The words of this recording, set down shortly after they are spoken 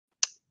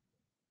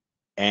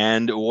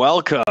And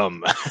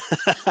welcome.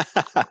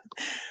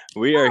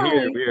 We are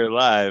here. Hi. We are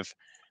live.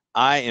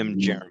 I am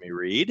Jeremy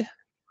Reed.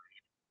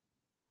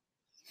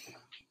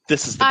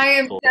 This is the I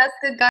am beautiful.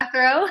 Jessica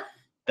Guthrow.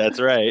 That's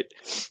right.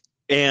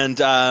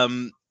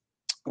 And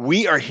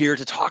we are here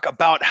to talk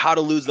about how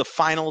to lose the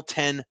final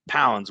 10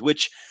 pounds,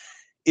 which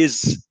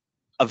is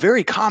a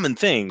very common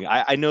thing.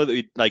 I know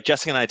that like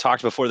Jessica and I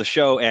talked before the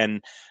show,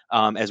 and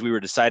as we were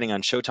deciding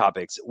on show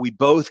topics, we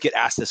both get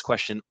asked this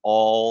question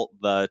all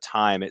the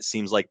time. It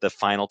seems like the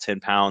final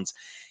 10 pounds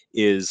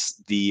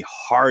is the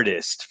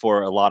hardest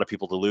for a lot of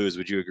people to lose.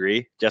 Would you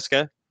agree,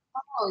 Jessica?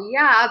 Oh,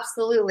 yeah,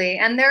 absolutely.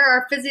 And there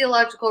are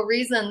physiological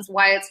reasons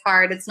why it's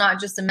hard. It's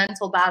not just a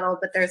mental battle,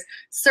 but there's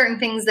certain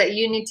things that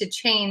you need to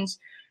change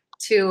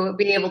to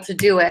be able to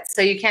do it.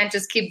 So you can't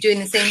just keep doing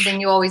the same thing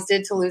you always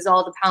did to lose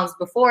all the pounds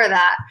before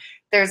that.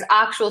 There's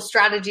actual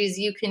strategies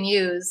you can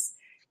use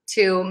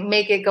to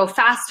make it go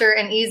faster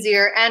and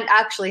easier and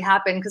actually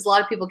happen, because a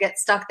lot of people get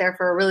stuck there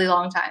for a really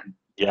long time.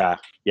 Yeah,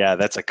 yeah,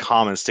 that's a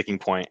common sticking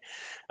point,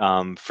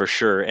 for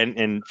sure.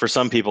 And for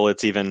some people,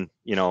 it's even,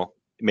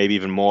 maybe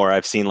even more.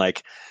 I've seen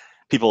like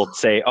people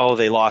say, oh,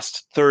 they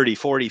lost 30,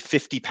 40,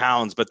 50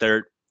 pounds, but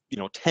they're,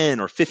 10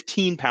 or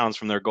 15 pounds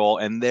from their goal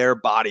and their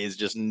body is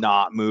just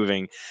not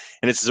moving.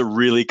 And it's a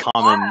really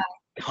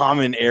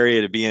common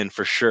area to be in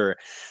for sure.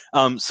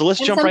 So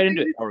let's And jump right sometimes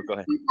into it. it's Oh, go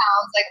ahead. 2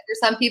 pounds. Like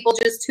for some people,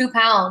 just 2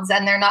 pounds,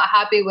 and they're not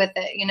happy with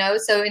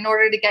it. So in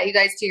order to get you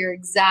guys to your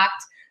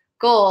exact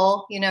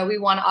goal, we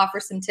want to offer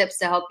some tips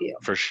to help you.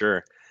 For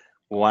sure.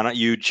 Why don't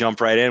you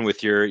jump right in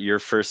with your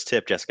first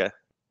tip, Jessica?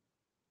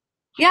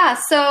 Yeah,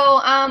 so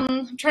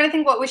I'm trying to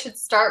think what we should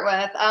start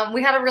with.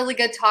 We had a really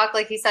good talk,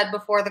 like he said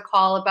before the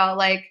call, about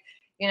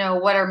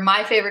what are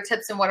my favorite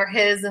tips and what are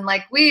his, and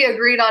like we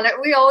agreed on it.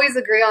 We always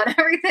agree on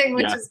everything,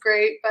 which Yeah. is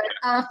great.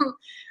 But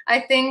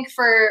I think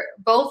for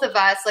both of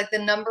us, like the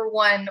number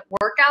one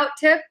workout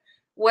tip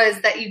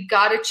was that you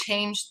got to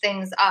change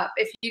things up.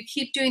 If you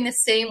keep doing the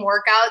same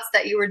workouts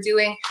that you were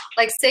doing,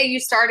 like say you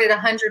started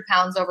 100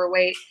 pounds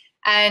overweight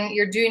and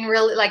you're doing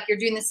you're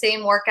doing the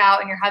same workout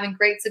and you're having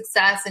great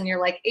success and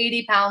you're like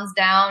 80 pounds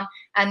down,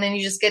 and then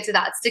you just get to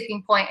that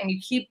sticking point and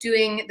you keep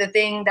doing the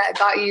thing that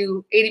got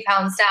you 80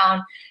 pounds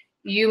down,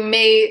 you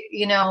may,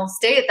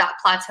 stay at that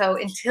plateau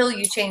until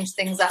you change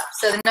things up.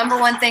 So the number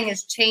one thing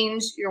is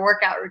change your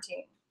workout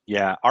routine.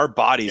 Yeah, our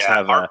bodies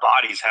have Our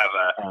bodies have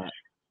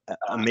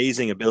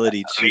amazing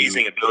ability to.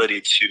 amazing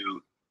ability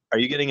to. Are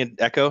you getting an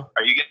echo?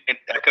 Are you getting an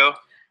echo?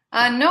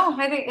 No,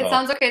 I think it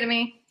sounds okay to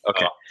me.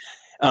 Okay.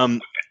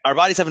 Our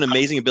bodies have an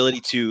amazing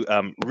ability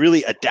to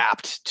really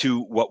adapt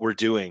to what we're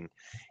doing.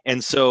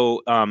 And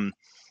so,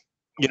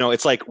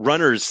 it's like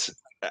runners.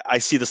 I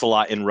see this a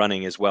lot in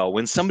running as well.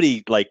 When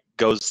somebody like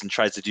goes and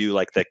tries to do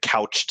like the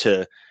couch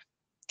to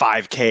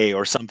 5K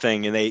or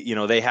something, and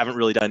they haven't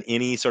really done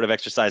any sort of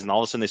exercise, and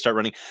all of a sudden they start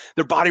running,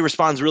 their body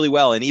responds really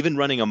well. And even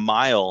running a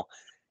mile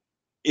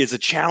is a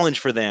challenge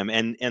for them,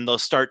 and they'll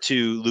start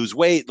to lose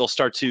weight. They'll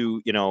start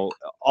to,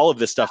 all of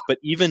this stuff. But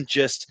even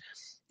just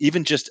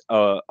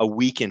a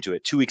week into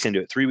it, 2 weeks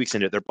into it, 3 weeks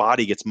into it, their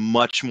body gets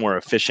much more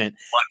efficient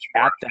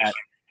at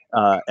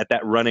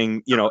that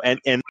running,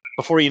 and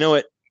before you know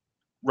it,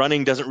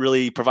 running doesn't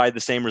really provide the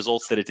same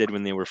results that it did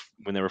when they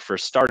were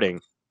first starting.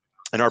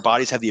 And our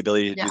bodies have the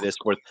ability to do this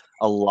with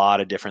a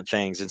lot of different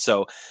things. And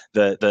so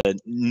the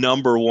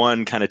number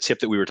one kind of tip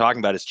that we were talking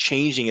about is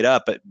changing it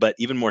up, but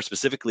even more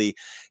specifically,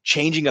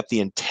 changing up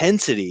the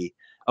intensity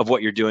of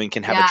what you're doing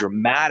can have a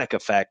dramatic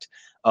effect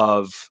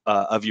of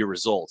your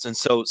results. And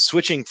so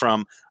switching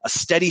from a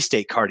steady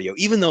state cardio,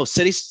 even though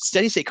steady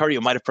state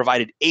cardio might have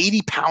provided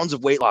 80 pounds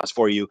of weight loss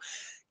for you,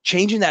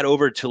 changing that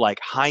over to like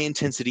high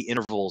intensity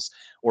intervals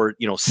or,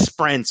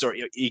 sprints, or,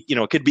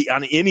 it could be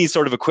on any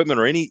sort of equipment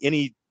or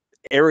any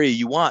area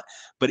you want,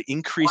 but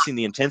increasing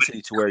the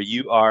intensity to where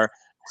you are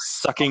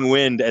sucking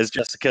wind, as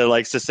Jessica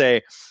likes to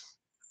say,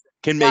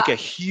 can make a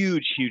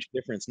huge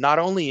difference, not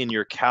only in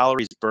your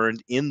calories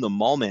burned in the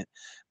moment,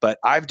 but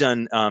I've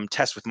done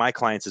tests with my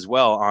clients as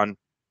well on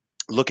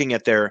looking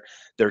at their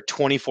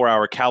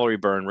 24-hour calorie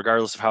burn,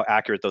 regardless of how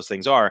accurate those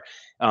things are.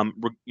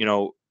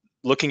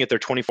 Looking at their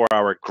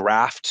 24-hour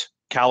graphed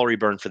calorie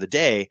burn for the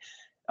day,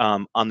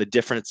 on the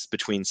difference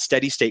between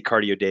steady state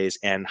cardio days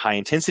and high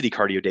intensity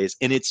cardio days,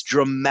 and it's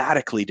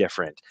dramatically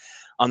different.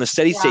 On the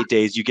steady state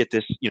days, you get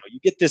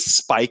this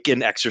spike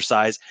in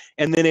exercise,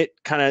 and then it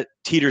kind of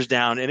teeters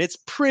down, and it's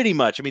pretty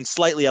much,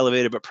 slightly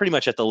elevated, but pretty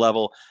much at the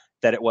level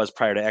that it was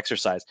prior to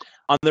exercise.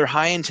 On their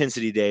high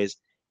intensity days,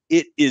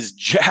 it is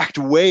jacked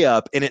way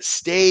up, and it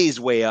stays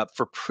way up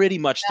for pretty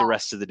much the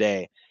rest of the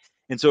day.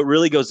 And so it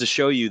really goes to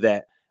show you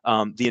that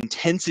the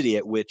intensity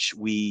at which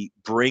we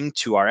bring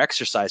to our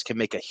exercise can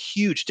make a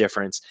huge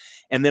difference.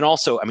 And then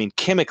also,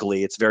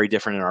 chemically, it's very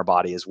different in our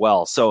body as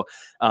well. So,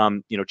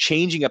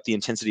 changing up the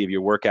intensity of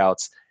your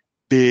workouts,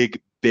 big,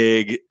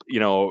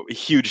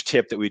 huge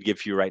tip that we'd give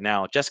for you right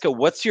now. Jessica,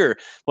 what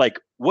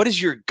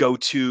is your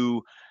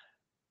go-to,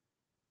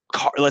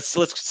 let's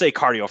say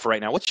cardio for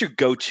right now. What's your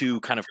go-to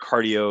kind of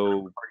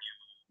cardio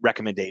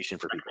recommendation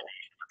for people?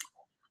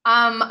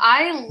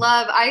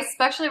 I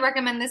especially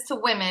recommend this to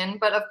women,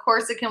 but of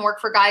course it can work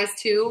for guys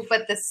too.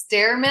 But the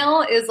stair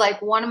mill is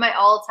like one of my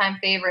all-time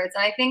favorites.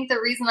 And I think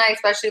the reason I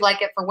especially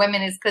like it for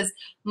women is because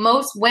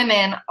most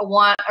women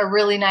want a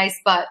really nice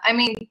butt. I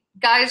mean,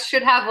 guys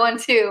should have one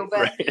too,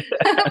 but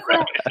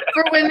Right.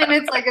 for women,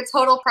 it's like a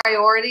total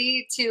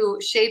priority to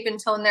shape and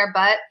tone their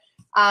butt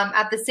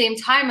at the same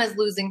time as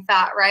losing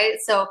fat, right?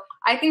 So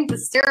I think the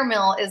stair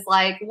mill is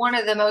like one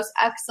of the most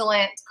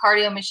excellent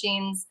cardio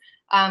machines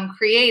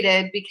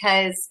created,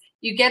 because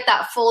you get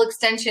that full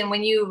extension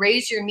when you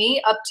raise your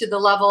knee up to the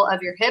level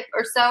of your hip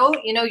or so.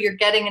 You know, you're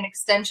getting an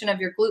extension of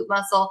your glute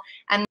muscle,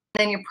 and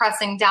then you're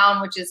pressing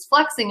down, which is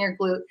flexing your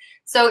glute.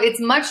 So it's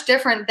much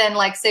different than,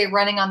 like, say,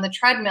 running on the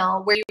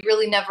treadmill, where you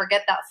really never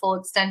get that full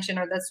extension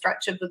or the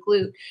stretch of the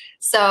glute.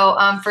 So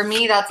for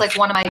me, that's like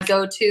one of my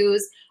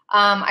go-tos.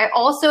 I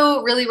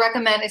also really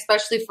recommend,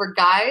 especially for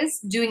guys,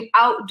 doing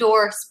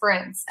outdoor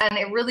sprints. And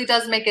it really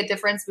does make a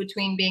difference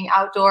between being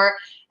outdoor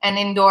and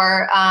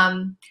indoor.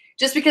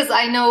 Just because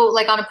I know,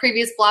 like on a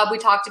previous blog, we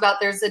talked about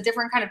there's a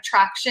different kind of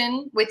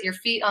traction with your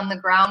feet on the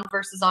ground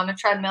versus on a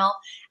treadmill.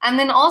 And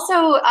then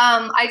also,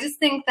 I just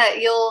think that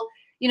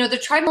the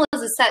treadmill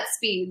is a set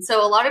speed.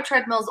 So a lot of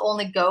treadmills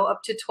only go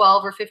up to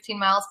 12 or 15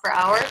 miles per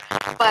hour.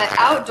 But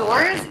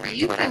outdoors,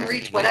 you can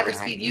reach whatever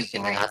speed you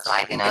can reach. So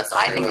I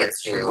think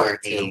it's truer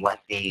to what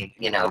the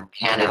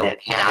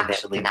candidate can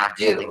actually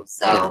do.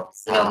 So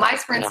my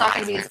sprint's not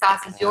going to be as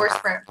fast as your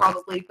sprint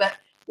probably, but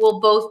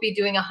we'll both be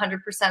doing 100%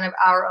 of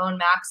our own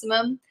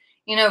maximum,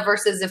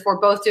 versus if we're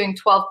both doing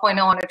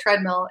 12.0 on a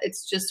treadmill,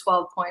 it's just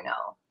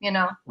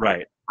 12.0,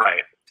 Right.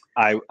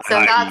 So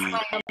that's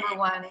my number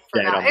one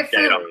for guys.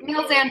 For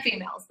males and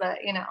females, but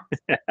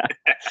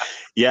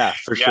Yeah,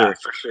 for sure.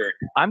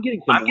 I'm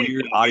getting some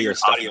weird audio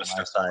stuff on my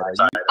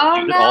side. Oh,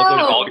 Is it no.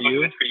 all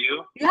good for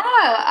you? Yeah,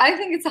 I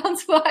think it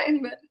sounds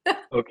fine. But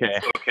Okay.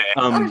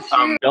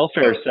 shoot.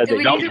 Belfair said Do that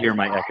we you need can to hear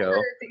my refresh, echo.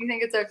 or do you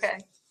think it's okay?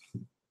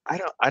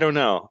 I don't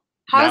know.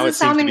 How Now is it it seems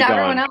to sounding be to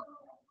everyone gone. else?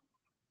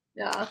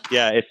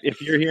 Yeah. Yeah,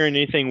 if you're hearing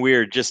anything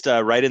weird, just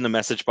write in the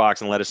message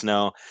box and let us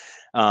know.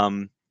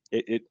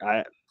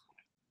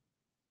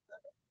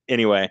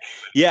 Anyway,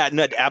 yeah,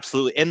 no,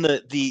 absolutely. And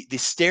the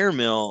stair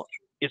mill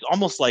is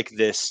almost like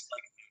this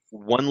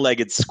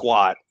one-legged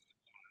squat or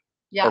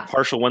Yeah.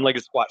 partial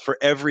one-legged squat for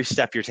every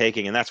step you're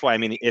taking. And that's why, I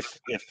mean, if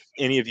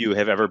any of you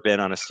have ever been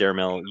on a stair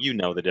mill, you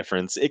know the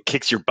difference. It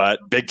kicks your butt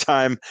big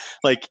time.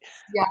 Like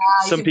Yeah.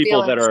 some You can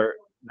people feel it.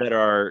 that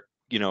are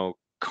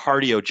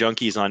cardio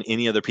junkies on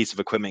any other piece of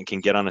equipment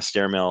can get on a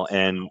stair mill,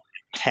 and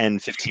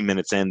 10-15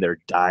 minutes in they're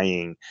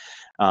dying.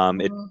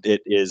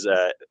 It is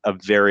a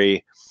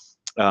very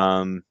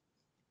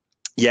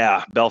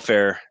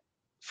Belfair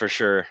for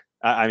sure.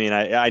 I mean,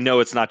 I know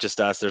it's not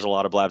just us. There's a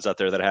lot of blabs out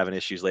there that are having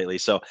issues lately.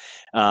 So,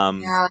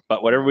 Yeah.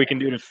 but whatever we can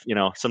do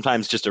to,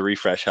 sometimes just a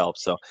refresh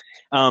helps. So,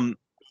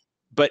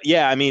 but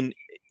yeah, I mean,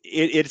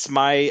 it's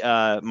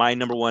my my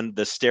number one.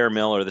 The stair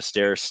mill or the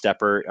stair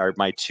stepper are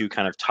my two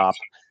kind of top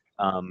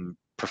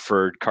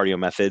preferred cardio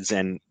methods,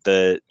 and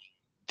the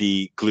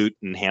glute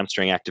and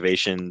hamstring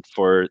activation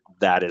for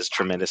that is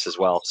tremendous as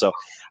well. So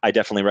I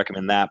definitely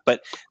recommend that.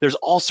 But there's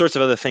all sorts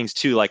of other things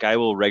too. Like I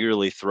will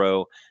regularly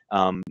throw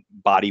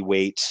body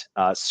weight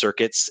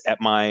circuits at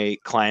my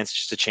clients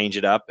just to change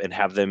it up and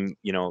have them,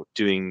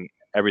 doing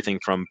everything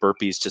from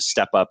burpees to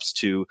step ups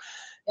to,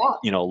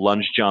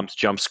 lunge jumps,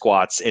 jump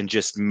squats, and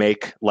just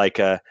make like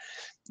a,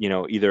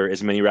 either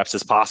as many reps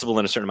as possible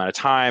in a certain amount of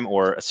time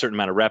or a certain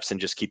amount of reps and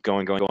just keep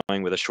going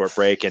with a short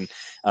break. And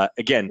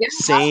again,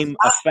 same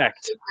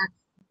effect.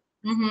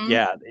 Mm-hmm.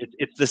 Yeah,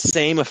 it's the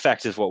same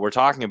effect as what we're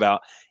talking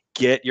about.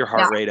 Get your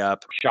heart rate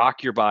up,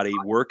 shock your body,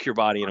 work your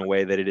body in a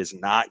way that it is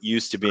not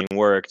used to being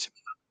worked.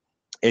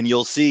 And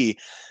you'll see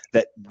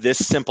that this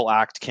simple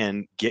act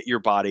can get your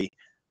body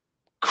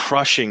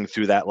crushing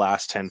through that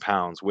last 10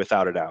 pounds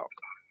without a doubt.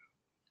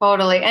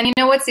 Totally. And you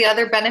know what's the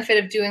other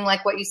benefit of doing,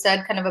 like what you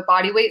said, kind of a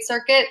body weight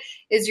circuit,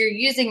 is you're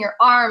using your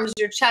arms,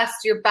 your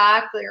chest, your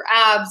back, your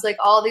abs, like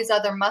all these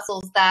other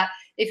muscles that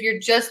if you're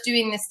just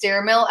doing the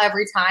stair mill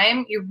every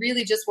time, you're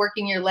really just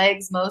working your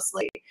legs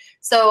mostly.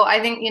 So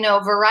I think,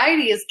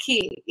 variety is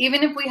key.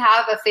 Even if we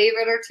have a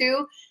favorite or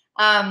two,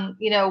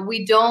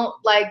 we don't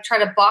like try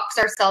to box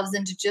ourselves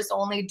into just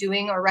only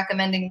doing or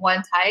recommending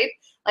one type.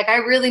 Like I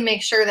really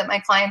make sure that my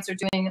clients are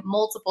doing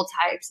multiple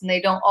types and they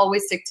don't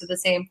always stick to the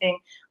same thing.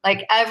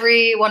 Like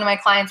every one of my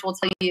clients will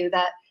tell you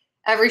that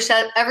every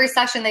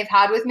session they've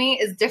had with me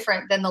is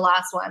different than the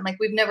last one. Like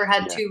we've never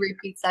had 2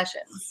 repeat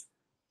sessions.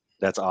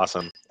 That's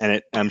awesome.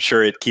 And I'm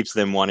sure it keeps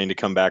them wanting to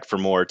come back for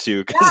more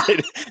too, because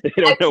they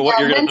don't know what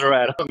you're going to throw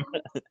at them.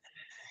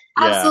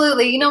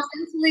 Absolutely.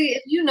 Mentally,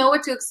 if you know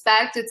what to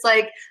expect, it's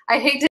like, I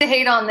hate to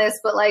hate on this,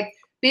 but like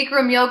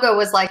Bikram yoga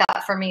was like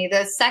that for me.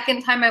 The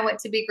second time I went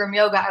to Bikram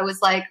yoga, I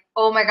was like,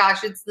 oh my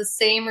gosh, it's the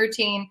same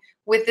routine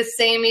with the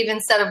same even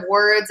set of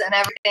words and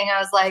everything. I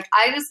was like,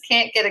 I just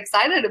can't get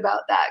excited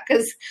about that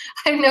because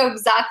I know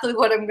exactly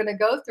what I'm going to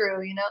go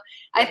through.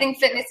 I think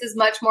fitness is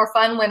much more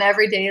fun when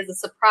every day is a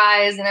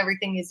surprise and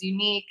everything is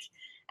unique.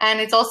 And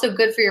it's also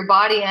good for your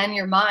body and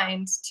your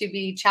mind to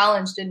be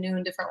challenged in new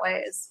and different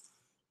ways.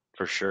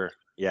 For sure.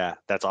 Yeah,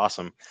 that's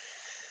awesome.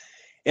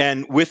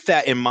 And with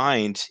that in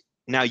mind,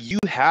 now you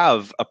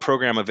have a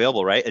program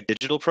available, right? A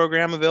digital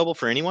program available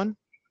for anyone?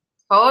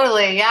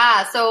 Totally,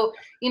 yeah. So,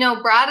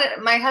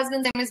 Brad, my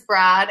husband's name is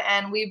Brad,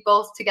 and we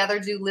both together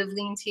do Live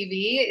Lean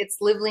TV. It's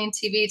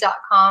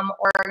liveleantv.com,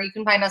 or you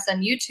can find us on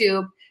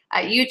YouTube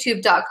at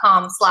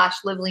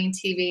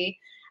youtube.com/liveleantv.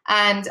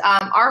 And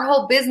our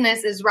whole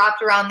business is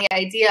wrapped around the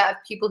idea of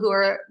people who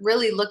are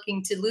really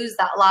looking to lose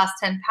that last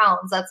 10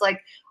 pounds. That's like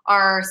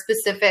our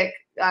specific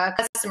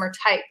customer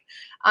type.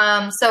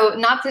 So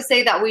not to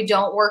say that we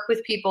don't work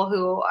with people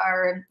who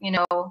are,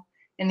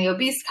 in the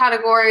obese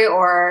category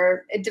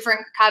or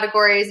different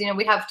categories.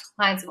 We have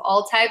clients of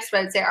all types, but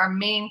I'd say our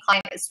main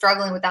client is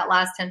struggling with that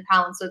last 10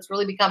 pounds. So it's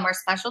really become our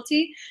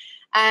specialty.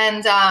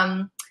 And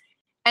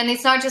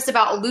it's not just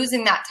about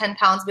losing that 10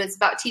 pounds, but it's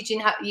about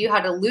teaching you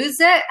how to lose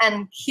it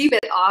and keep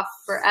it off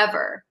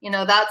forever.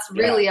 That's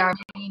really our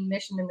main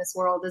mission in this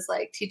world, is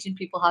like teaching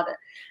people how to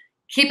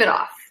keep it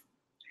off.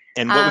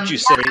 And what would you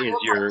say is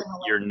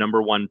your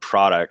number one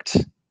product,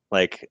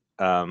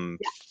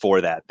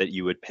 for that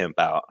you would pimp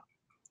out?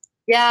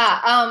 Yeah,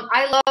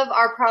 I love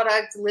our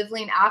product, Live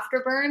Lean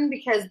Afterburn,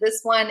 because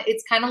this one,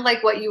 it's kind of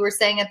like what you were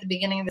saying at the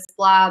beginning of this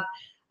blab,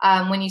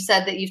 when you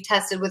said that you've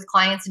tested with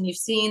clients and you've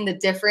seen the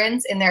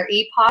difference in their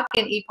EPOC.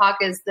 And EPOC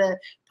is the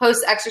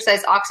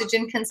post-exercise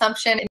oxygen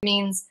consumption. It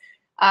means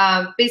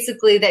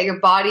basically that your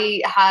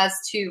body has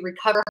to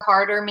recover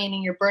harder,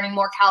 meaning you're burning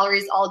more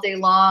calories all day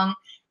long,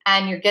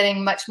 and you're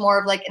getting much more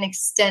of like an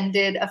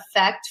extended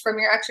effect from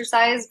your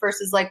exercise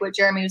versus like what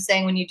Jeremy was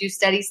saying, when you do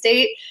steady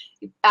state,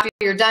 after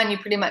you're done, you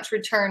pretty much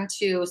return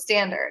to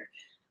standard.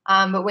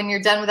 But when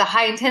you're done with a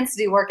high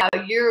intensity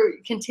workout, you're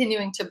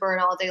continuing to burn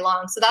all day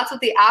long. So that's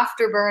what the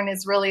afterburn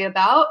is really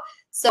about.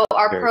 So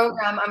our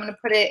program, I'm going to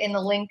put it in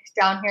the link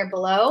down here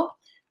below.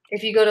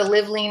 If you go to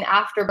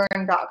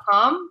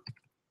liveleanafterburn.com,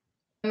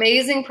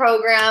 amazing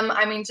program.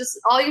 I mean, just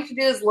all you have to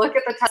do is look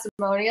at the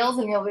testimonials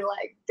and you'll be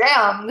like,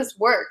 damn, this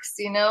works,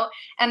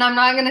 And I'm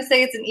not going to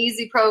say it's an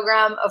easy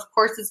program. Of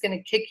course, it's going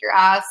to kick your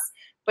ass,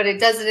 but it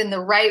does it in the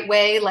right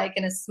way, like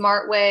in a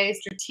smart way,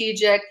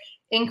 strategic,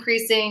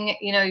 increasing,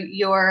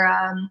 your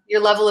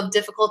level of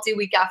difficulty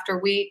week after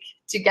week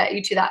to get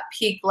you to that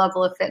peak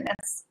level of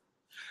fitness.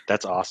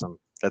 That's awesome.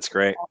 That's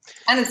great.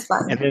 And it's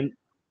fun. And then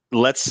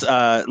let's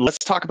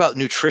talk about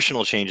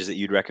nutritional changes that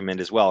you'd recommend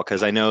as well,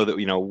 because I know that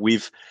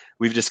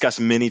we've discussed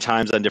many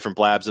times on different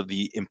blabs of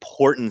the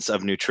importance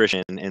of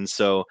nutrition, and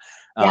so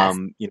yes.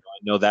 I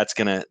know that's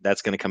gonna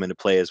come into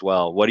play as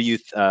well. What do you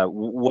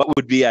what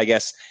would be, I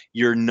guess,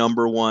 your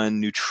number one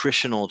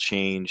nutritional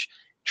change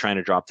trying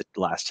to drop the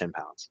last 10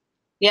 pounds?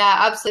 Yeah,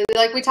 absolutely.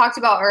 Like we talked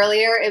about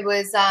earlier, it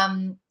was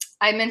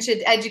I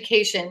mentioned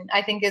education,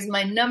 I think, is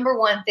my number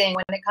one thing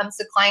when it comes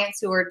to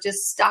clients who are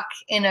just stuck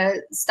in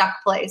a stuck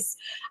place.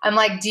 I'm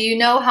like, do you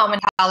know how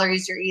many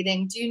calories you're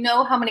eating? Do you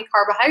know how many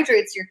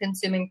carbohydrates you're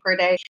consuming per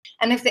day?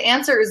 And if the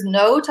answer is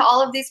no to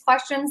all of these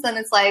questions, then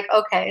it's like,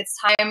 okay, it's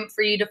time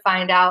for you to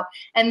find out.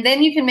 And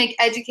then you can make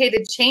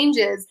educated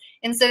changes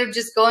instead of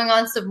just going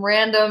on some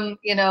random,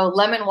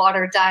 lemon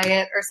water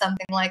diet or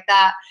something like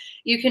that.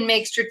 You can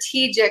make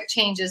strategic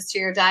changes to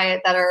your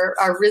diet that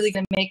are really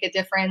going to make a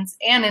difference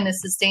and in a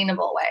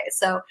sustainable way.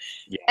 So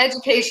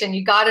education,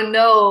 you got to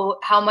know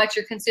how much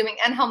you're consuming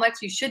and how much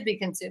you should be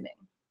consuming.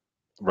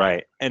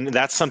 Right. And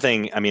that's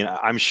something, I mean,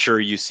 I'm sure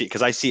you see,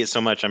 because I see it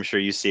so much, I'm sure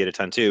you see it a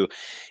ton too,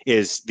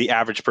 is the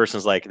average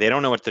person's like, they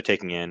don't know what they're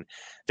taking in.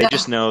 They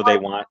just know they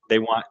want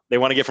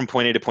to get from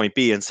point A to point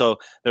B. And so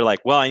they're like,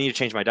 well, I need to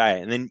change my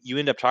diet. And then you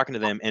end up talking to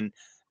them and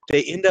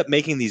they end up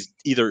making these,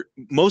 either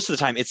most of the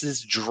time it's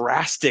this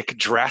drastic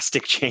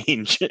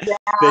change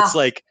that's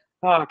like,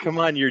 oh, come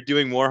on, you're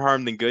doing more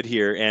harm than good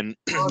here. And,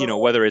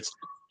 whether it's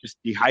just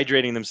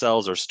dehydrating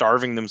themselves or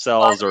starving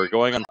themselves or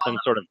going on some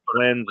sort of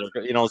cleanse, or,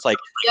 it's like,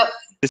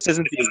 this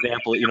isn't the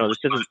example, this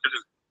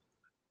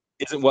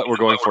isn't what we're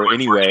going for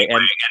anyway.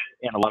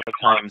 And a lot of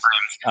times,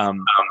 I'm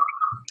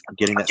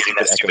getting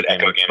that stupid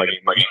echo again.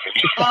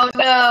 Oh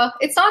no,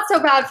 it's not so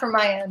bad from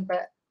my end,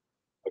 but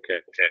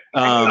okay.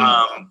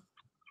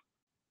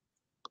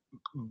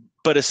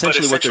 But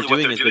essentially, what they're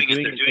doing is they're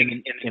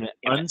doing it in an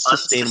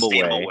unsustainable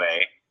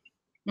way.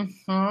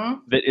 Mm-hmm.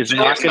 That is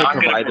not going to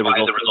provide the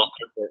results.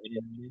 In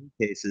many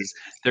cases,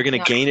 they're going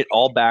to gain it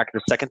all back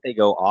the second they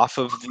go off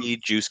of the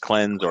juice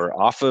cleanse or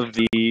off of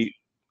the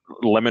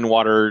lemon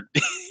water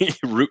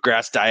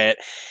rootgrass diet.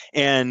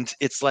 And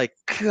it's like,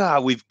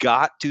 God, we've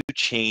got to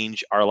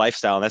change our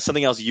lifestyle. And that's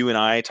something else you and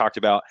I talked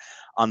about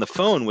on the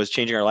phone, was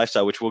changing our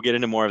lifestyle, which we'll get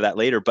into more of that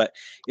later. But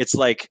it's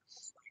like,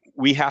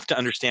 we have to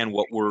understand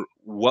what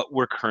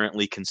we're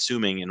currently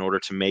consuming in order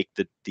to make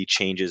the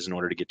changes in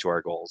order to get to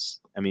our goals.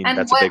 I mean,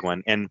 that's a big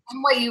one. And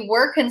what you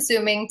were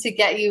consuming to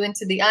get you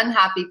into the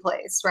unhappy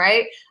place,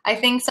 right? I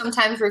think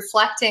sometimes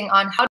reflecting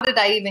on how did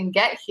I even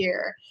get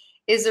here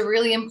is a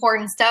really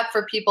important step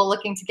for people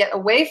looking to get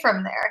away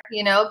from there,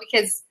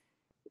 because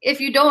if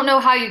you don't know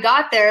how you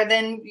got there,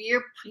 then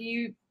you're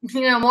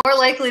more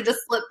likely to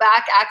slip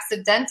back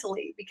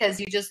accidentally because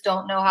you just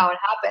don't know how it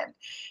happened.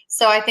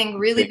 So I think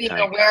really being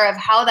aware of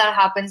how that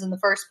happens in the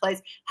first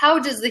place. How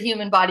does the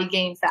human body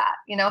gain fat?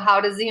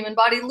 How does the human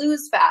body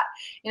lose fat?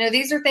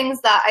 These are things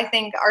that I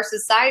think our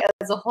society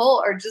as a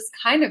whole are just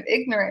kind of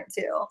ignorant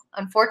to,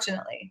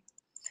 unfortunately.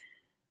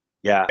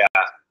 Yeah.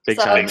 Big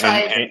time.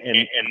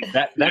 And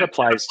that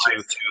applies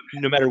to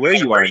no matter where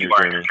you are in your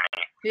journey.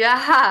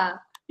 Yeah.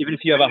 Even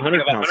if you have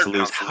 100 pounds to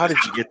lose, how did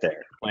you get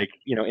there?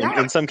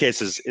 In some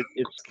cases,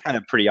 it's kind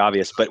of pretty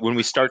obvious. But when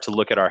we start to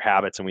look at our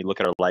habits and we look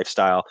at our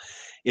lifestyle,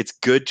 it's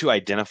good to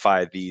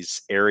identify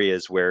these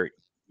areas where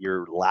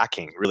you're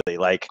lacking, really.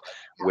 Like,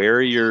 where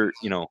are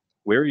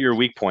your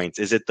weak points?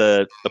 Is it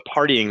the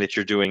partying that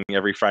you're doing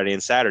every Friday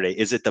and Saturday?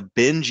 Is it the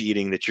binge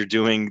eating that you're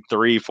doing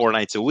 3-4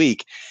 nights a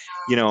week?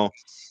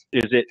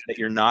 Is it that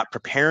you're not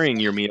preparing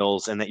your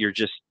meals and that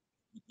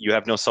you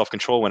have no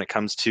self-control when it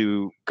comes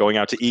to going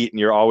out to eat and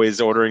you're always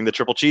ordering the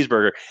triple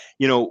cheeseburger?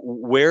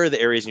 Where are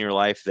the areas in your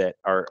life that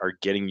are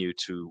getting you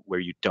to where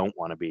you don't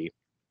want to be?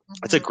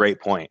 That's a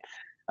great point.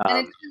 And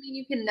it doesn't mean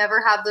you can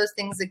never have those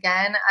things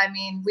again. I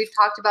mean, we've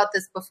talked about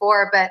this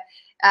before, but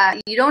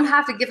you don't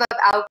have to give up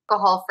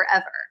alcohol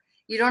forever.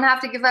 You don't have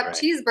to give up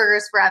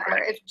cheeseburgers forever.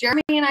 If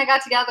Jeremy and I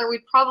got together,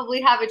 we'd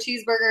probably have a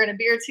cheeseburger and a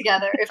beer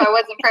together if I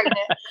wasn't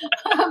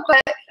pregnant.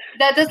 But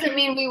that doesn't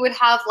mean we would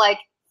have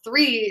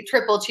 3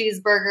 triple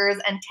cheeseburgers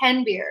and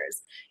 10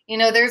 beers.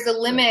 There's a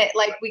limit.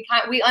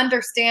 We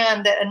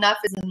understand that enough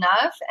is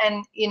enough,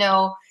 and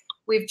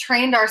we've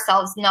trained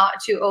ourselves not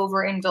to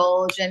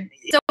overindulge. And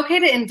it's okay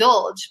to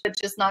indulge, but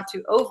just not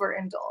to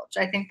overindulge.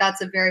 I think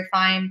that's a very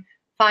fine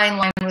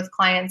line with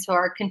clients who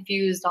are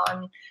confused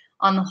on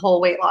the whole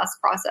weight loss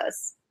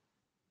process.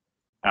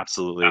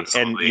 Absolutely.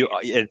 And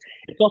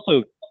it's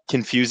also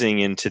confusing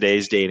in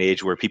today's day and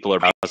age where people are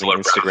browsing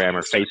Instagram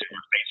or Facebook,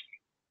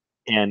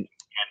 and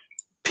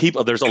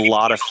there's a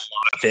lot of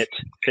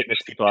fitness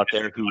people out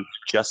there who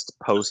just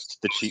post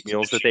the cheat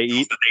meals that they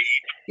eat.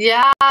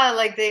 Yeah,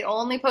 they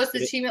only post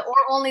the cheat meal or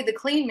only the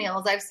clean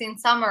meals. I've seen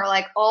some are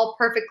all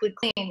perfectly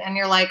clean, and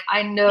you're like,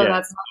 I know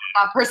that's not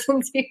what that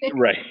person's eating.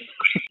 Right.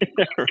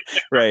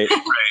 Right.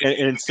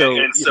 And so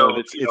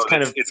it's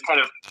kind of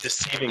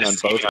deceiving on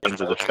both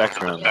ends of the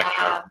spectrum.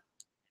 Yeah.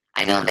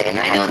 I know the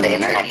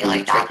internet can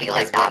be tricky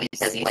like that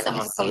because what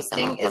someone's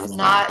posting is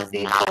not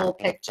the whole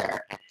picture.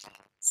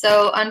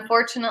 So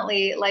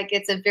unfortunately,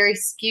 it's a very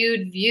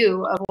skewed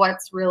view of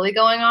what's really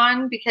going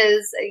on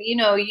because, you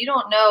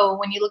don't know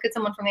when you look at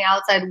someone from the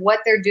outside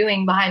what they're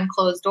doing behind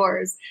closed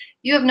doors.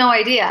 You have no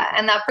idea.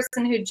 And that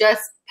person who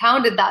just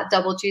pounded that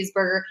double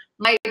cheeseburger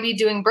might be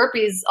doing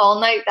burpees all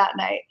night that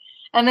night.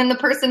 And then the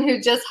person who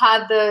just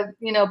had the,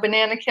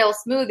 banana kale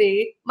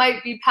smoothie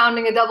might be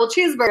pounding a double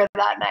cheeseburger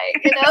that night,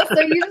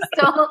 so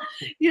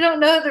you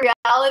don't know the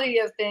reality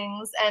of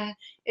things. And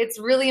it's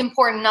really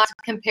important not to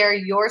compare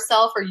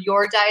yourself or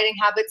your dieting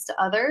habits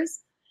to others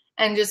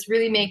and just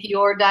really make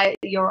your diet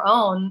your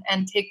own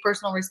and take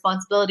personal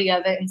responsibility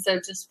of it instead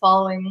of just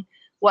following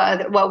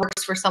what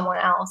works for someone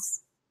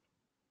else.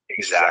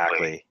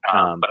 Exactly.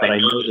 But I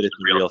know that it's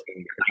a real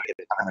thing because I get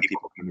a ton of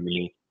people coming to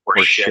me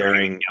or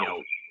sharing,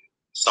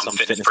 some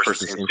fitness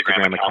person's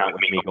Instagram account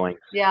with me going,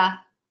 yeah,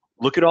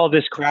 look at all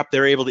this crap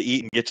they're able to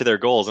eat and get to their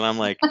goals. And I'm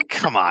like,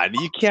 come on,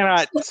 you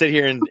cannot sit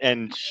here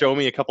and show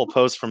me a couple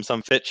posts from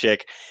some fit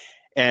chick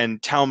and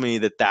tell me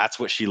that that's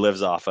what she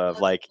lives off of.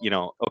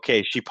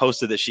 Okay, she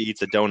posted that she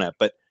eats a donut,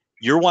 but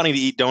you're wanting to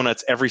eat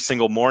donuts every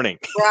single morning.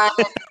 Right.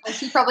 And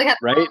she probably had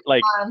right?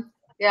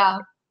 Yeah.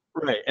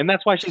 Right. And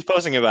that's why she's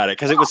posting about it,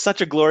 because it was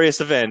such a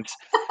glorious event,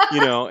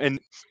 and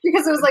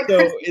because it was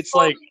so it's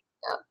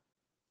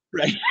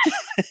right.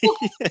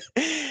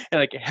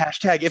 And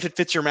hashtag if it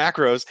fits your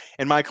macros.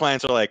 And my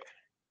clients are like,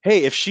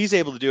 hey, if she's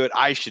able to do it,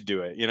 I should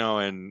do it,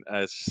 and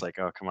it's just like,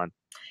 oh, come on.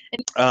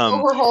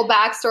 Her whole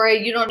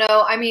backstory, you don't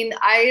know. I mean,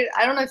 I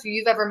don't know if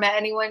you've ever met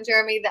anyone,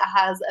 Jeremy, that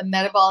has a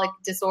metabolic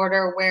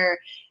disorder where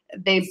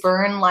they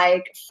burn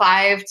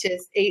 5,000 to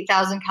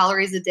 8,000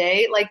 calories a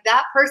day.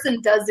 That person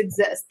does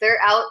exist.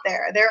 They're out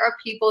there. There are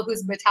people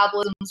whose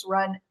metabolisms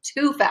run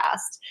too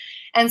fast.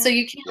 And so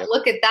you can't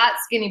look at that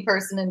skinny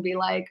person and be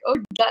like, oh,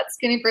 that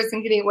skinny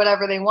person can eat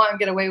whatever they want and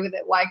get away with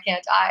it. Why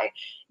can't I?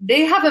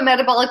 They have a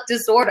metabolic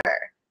disorder.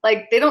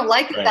 They don't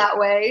like it that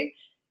way.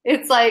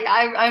 It's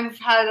I've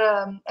had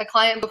a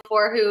client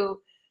before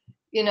who,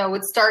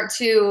 would start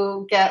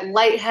to get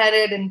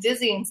lightheaded and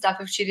dizzy and stuff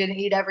if she didn't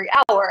eat every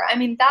hour. I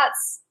mean,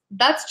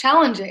 that's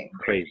challenging.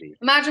 Crazy.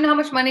 Imagine how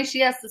much money she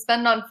has to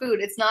spend on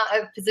food. It's not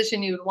a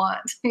position you would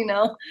want,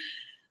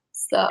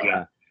 So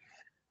yeah.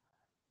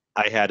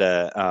 I had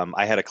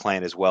a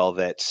client as well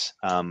that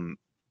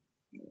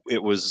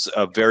it was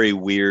a very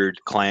weird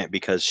client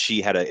because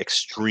she had an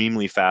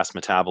extremely fast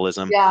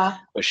metabolism. Yeah.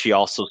 But she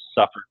also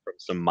suffered from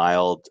some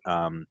mild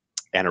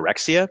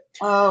anorexia.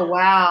 Oh,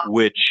 wow.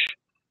 Which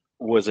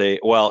was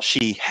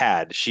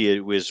she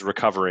was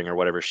recovering or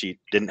whatever. She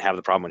didn't have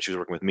the problem when she was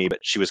working with me, but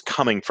she was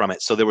coming from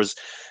it. So there was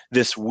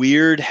this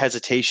weird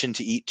hesitation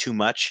to eat too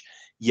much,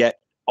 yet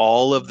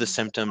all of the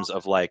symptoms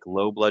of like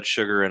low blood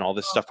sugar and all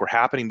this stuff were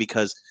happening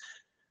because,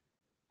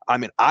 I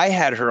mean, I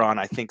had her on,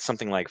 I think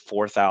something like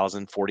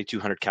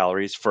 4,200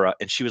 calories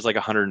and she was like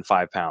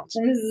 105 pounds.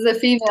 This is a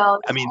female.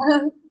 I mean,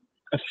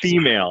 a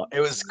female. It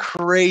was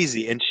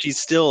crazy. And she's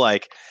still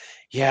like,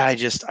 yeah,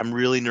 I'm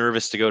really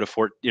nervous to go to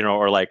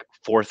or like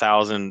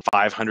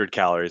 4,500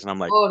 calories. And I'm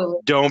like, Totally.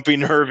 don't be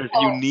nervous.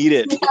 You need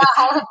it.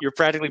 Yeah. You're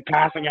practically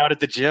passing out at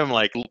the gym.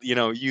 Like,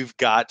 you've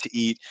got to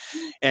eat.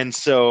 And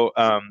so,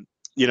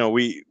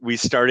 we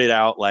started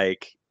out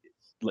like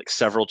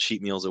several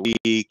cheat meals a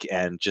week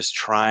and just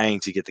trying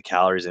to get the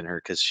calories in her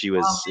because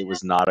it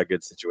was not a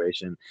good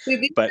situation.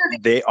 But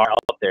they are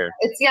out there.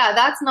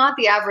 That's not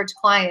the average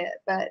client,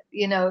 but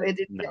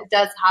it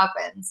does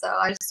happen. So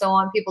I just don't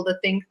want people to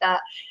think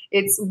that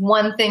it's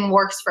one thing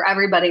works for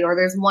everybody or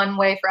there's one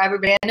way for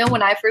everybody. I know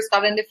when I first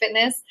got into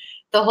fitness,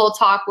 the whole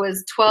talk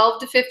was 12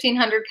 to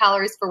 1,500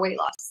 calories for weight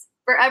loss.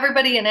 For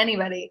everybody and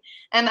anybody.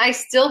 And I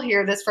still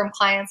hear this from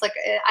clients. Like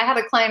I had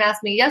a client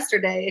ask me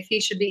yesterday if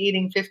he should be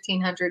eating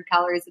 1,500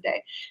 calories a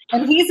day.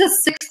 And he's a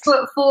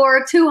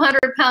 6'4",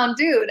 200-pound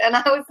dude. And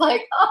I was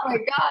like, oh my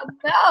God,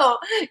 no,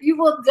 you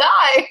will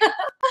die.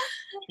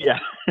 Yeah.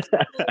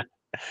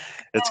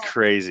 It's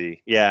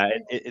crazy. Yeah.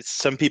 It's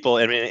some people,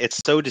 I mean,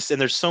 it's so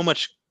and there's so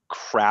much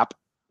crap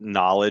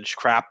knowledge,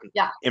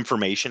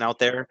 information out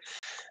there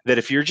that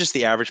if you're just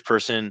the average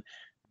person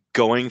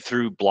going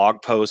through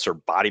blog posts or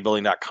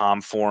bodybuilding.com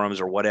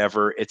forums or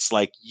whatever, it's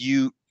like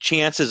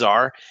chances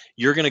are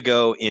you're going to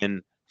go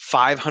in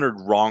 500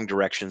 wrong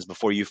directions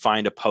before you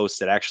find a post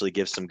that actually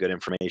gives some good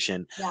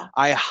information. Yeah.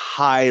 I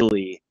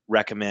highly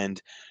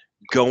recommend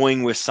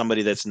going with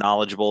somebody that's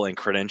knowledgeable and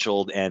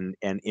credentialed and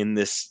in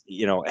this,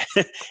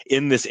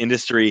 in this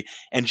industry,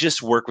 and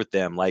just work with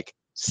them. Like,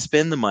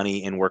 spend the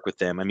money and work with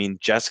them. I mean,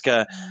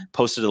 Jessica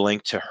posted a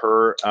link to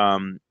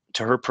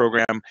her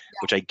program,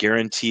 which I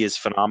guarantee is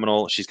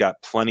phenomenal. She's got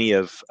plenty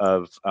of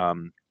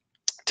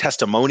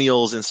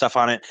testimonials and stuff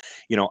on it.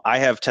 I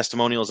have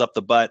testimonials up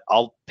the butt.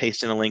 I'll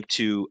paste in a link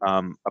to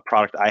a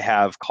product I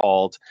have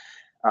called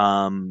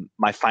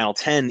my Final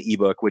 10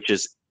 ebook, which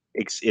is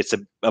it's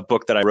a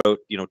book that I wrote,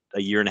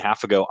 a year and a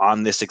half ago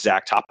on this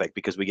exact topic,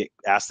 because we get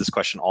asked this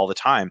question all the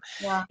time.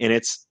 Yeah. And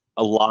it's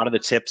a lot of the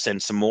tips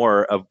and some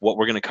more of what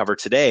we're going to cover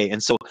today.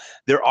 And so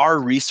there are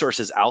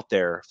resources out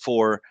there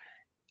for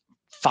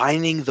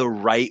finding the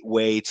right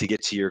way to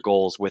get to your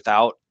goals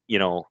without,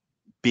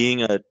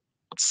 being a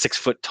 6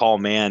 foot tall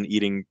man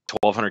eating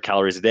 1,200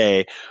 calories a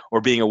day,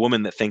 or being a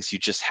woman that thinks you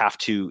just have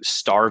to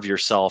starve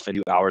yourself and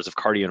do hours of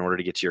cardio in order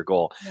to get to your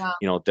goal.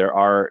 Yeah. There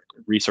are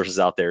resources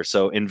out there.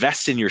 So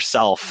invest in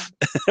yourself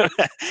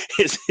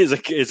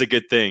is a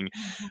good thing.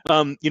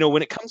 When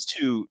it comes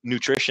to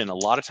nutrition, a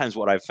lot of times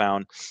what I've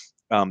found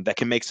that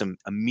can make some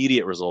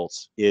immediate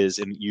results is,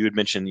 and you had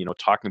mentioned,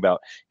 talking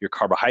about your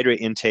carbohydrate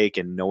intake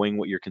and knowing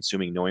what you're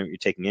consuming, knowing what you're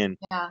taking in.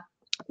 Yeah.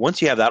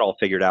 Once you have that all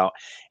figured out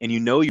and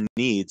your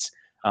needs,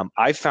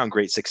 I've found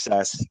great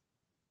success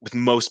with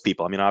most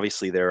people. I mean,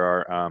 obviously there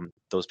are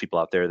those people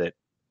out there that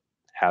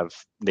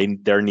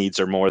their needs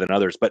are more than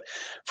others, but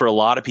for a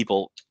lot of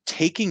people,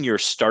 taking your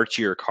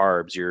starchier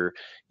carbs, your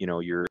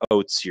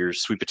oats, your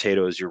sweet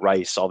potatoes, your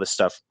rice, all this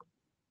stuff,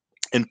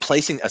 and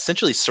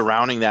essentially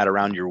surrounding that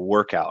around your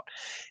workout.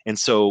 And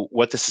so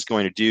what this is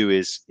going to do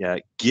is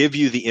give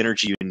you the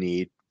energy you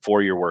need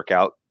for your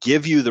workout,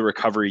 give you the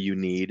recovery you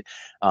need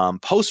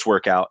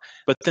post-workout,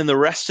 but then the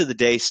rest of the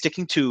day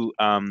sticking to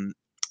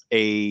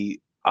a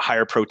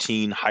higher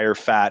protein, higher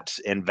fat,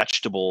 and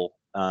vegetable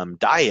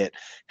diet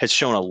has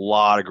shown a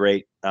lot of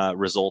great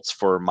results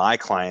for my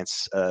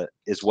clients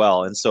as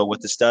well. And so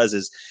what this does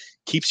is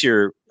keeps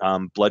your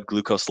blood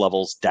glucose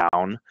levels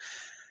down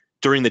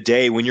during the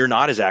day when you're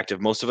not as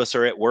active. Most of us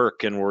are at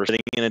work and we're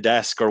sitting in a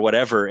desk or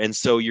whatever. And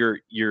so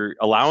you're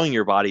allowing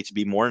your body to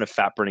be more in a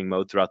fat burning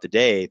mode throughout the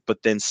day,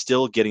 but then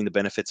still getting the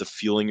benefits of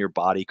fueling your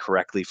body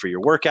correctly for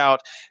your workout,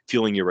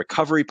 fueling your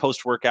recovery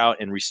post-workout,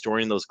 and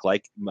restoring those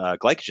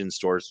glycogen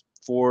stores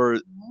for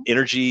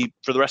energy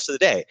for the rest of the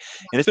day.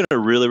 And it's been a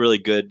really, really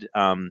good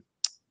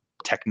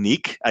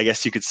technique, I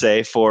guess you could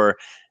say, for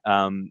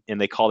and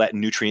they call that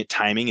nutrient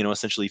timing,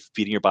 essentially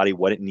feeding your body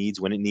what it needs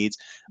when it needs.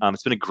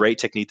 It's been a great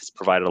technique that's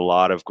provided a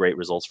lot of great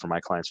results for my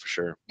clients for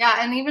sure. Yeah.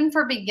 And even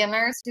for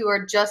beginners who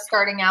are just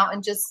starting out,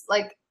 and just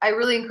like, I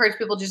really encourage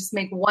people to just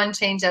make one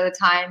change at a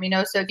time,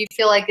 so if you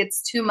feel like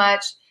it's too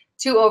much,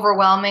 too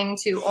overwhelming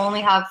to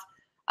only have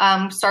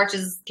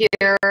starches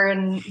here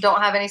and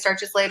don't have any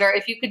starches later,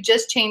 if you could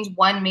just change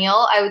one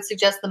meal, I would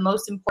suggest the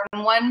most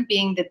important one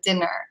being the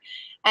dinner.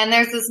 And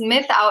there's this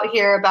myth out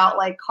here about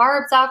like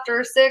carbs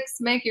after 6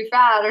 make you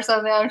fat or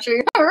something. I'm sure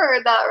you've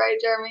heard that, right,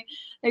 Jeremy?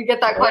 I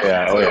get that question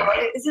too.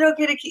 Is it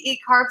okay to eat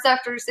carbs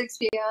after 6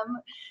 p.m.?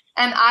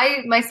 And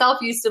I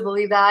myself used to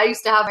believe that. I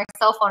used to have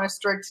myself on a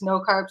strict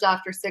no carbs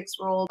after 6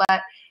 rule.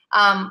 But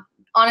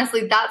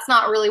honestly, that's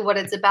not really what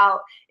it's about.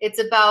 It's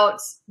about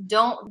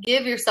don't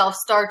give yourself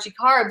starchy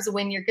carbs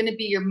when you're going to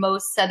be your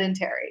most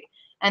sedentary.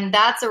 And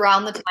that's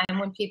around the time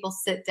when people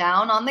sit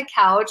down on the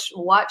couch,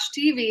 watch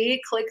TV,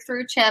 click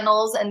through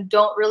channels, and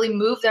don't really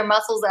move their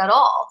muscles at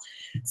all.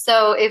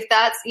 So if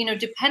that's,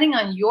 depending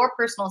on your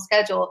personal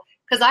schedule,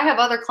 because I have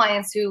other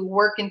clients who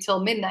work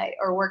until midnight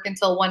or work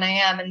until 1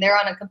 a.m. and they're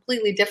on a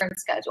completely different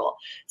schedule.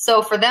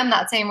 So for them,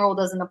 that same rule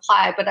doesn't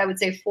apply. But I would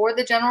say for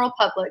the general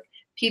public,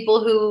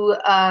 people who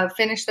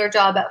finish their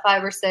job at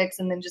 5 or 6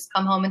 and then just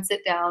come home and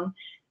sit down,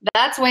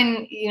 that's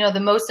when, the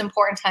most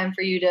important time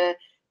for you to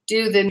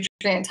do the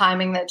nutrient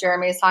timing that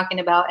Jeremy is talking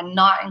about and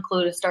not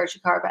include a starchy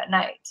carb at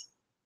night.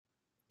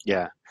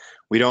 Yeah.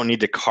 We don't need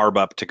to carb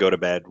up to go to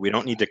bed. We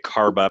don't need to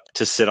carb up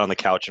to sit on the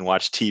couch and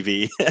watch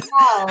TV.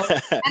 No.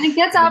 And it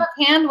gets out of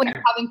hand when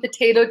you're having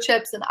potato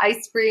chips and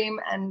ice cream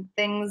and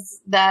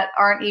things that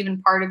aren't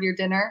even part of your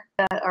dinner,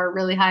 that are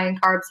really high in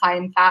carbs, high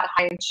in fat,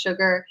 high in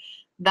sugar.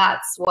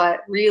 That's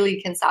what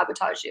really can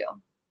sabotage you.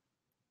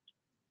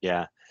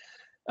 Yeah.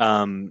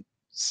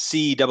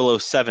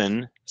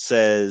 C007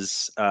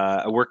 says,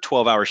 I work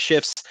 12-hour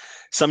shifts.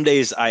 Some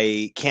days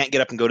I can't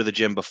get up and go to the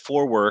gym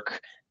before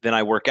work. Then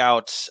I work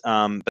out,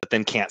 but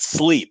then can't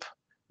sleep.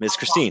 Ms.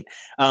 Christine,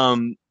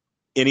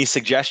 any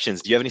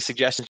suggestions? Do you have any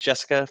suggestions,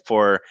 Jessica,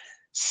 for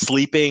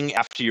sleeping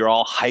after you're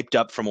all hyped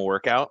up from a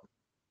workout?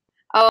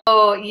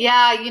 Oh,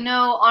 yeah.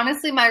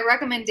 Honestly, my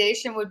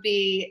recommendation would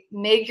be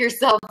make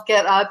yourself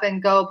get up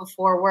and go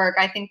before work.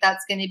 I think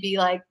that's going to be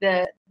like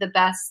the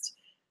best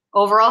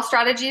overall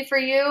strategy for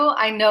you.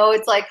 I know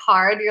it's like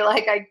hard. You're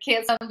like, I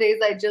can't, some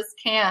days I just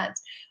can't.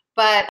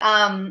 But,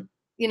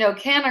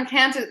 can or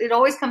can't, it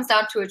always comes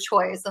down to a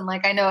choice. And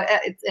like, I know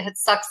it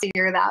sucks to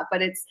hear that,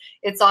 but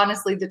it's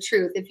honestly the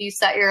truth. If you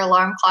set your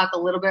alarm clock a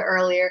little bit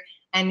earlier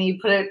and you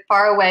put it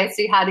far away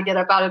so you had to get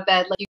up out of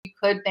bed, like, you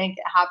could make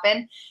it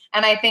happen.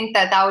 And I think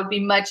that would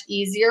be much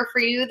easier for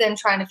you than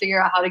trying to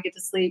figure out how to get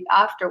to sleep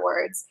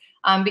afterwards.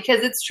 Because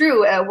it's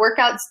true,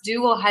 workouts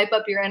will hype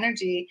up your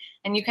energy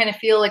and you kind of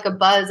feel like a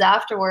buzz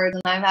afterwards.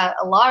 And I've had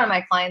a lot of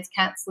my clients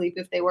can't sleep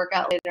if they work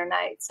out late at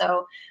night.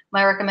 So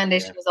my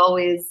recommendation is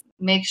always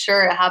make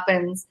sure it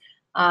happens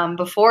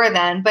before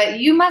then. But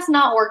you must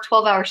not work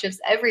 12-hour shifts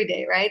every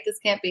day, right? This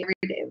can't be every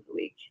day of the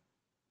week.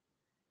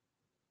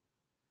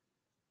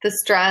 The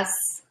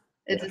stress,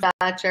 the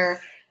dispatcher.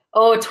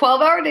 Oh,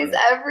 12-hour days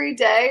every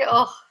day?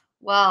 Oh,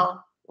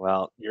 well.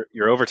 Well,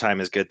 your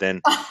overtime is good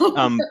then.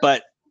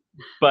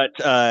 But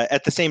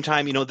at the same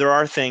time, there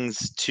are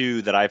things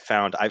too that I've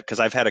found, because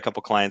I've had a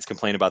couple clients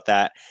complain about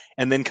that,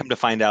 and then come to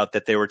find out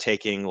that they were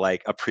taking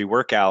like a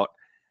pre-workout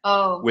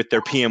with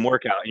their PM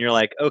workout, and you're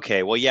like,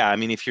 okay, well, yeah, I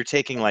mean, if you're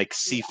taking like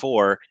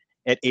C4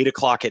 at 8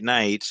 o'clock at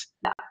night,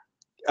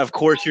 of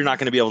course you're not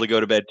going to be able to go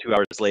to bed 2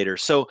 hours later.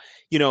 So,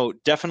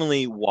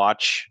 definitely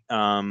watch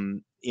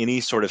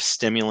any sort of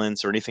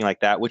stimulants or anything like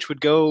that, which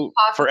would go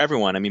for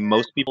everyone. I mean,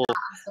 most people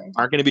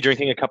aren't going to be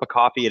drinking a cup of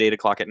coffee at 8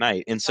 o'clock at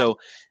night. And so,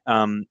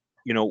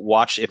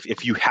 watch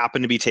if you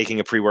happen to be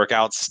taking a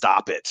pre-workout,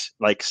 stop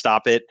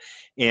it.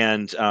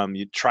 And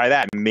you try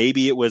that.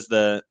 Maybe it was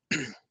the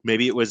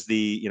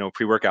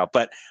pre-workout,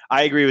 but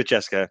I agree with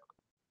Jessica.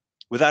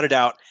 Without a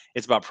doubt,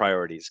 it's about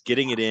priorities,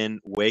 getting it in,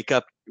 wake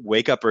up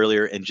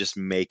earlier and just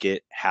make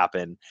it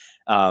happen.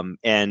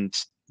 And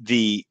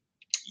the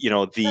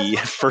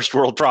first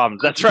world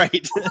problems. That's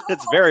right.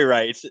 That's very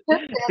right.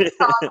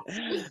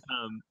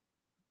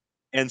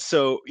 And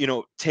so,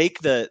 take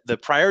the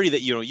priority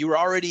that, you were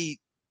already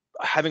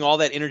having all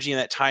that energy and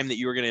that time that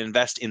you were going to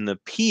invest in the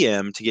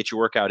PM to get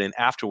your workout in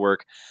after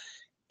work.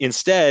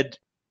 Instead,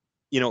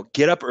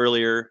 get up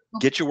earlier,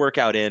 get your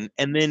workout in,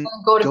 and then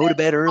go to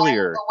bed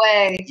earlier.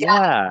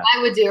 Yeah.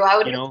 I would hit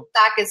the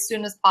sack as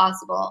soon as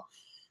possible.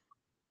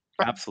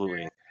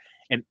 Absolutely.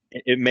 And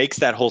it makes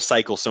that whole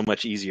cycle so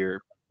much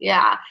easier.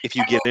 Yeah. If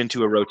you get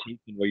into a rotation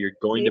where you're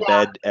going to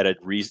bed at a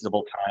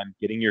reasonable time,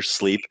 getting your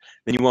sleep,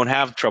 then you won't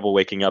have trouble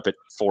waking up at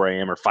 4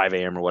 a.m. or 5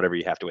 a.m. or whatever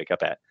you have to wake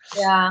up at.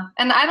 Yeah.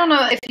 And I don't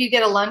know if you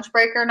get a lunch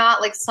break or not.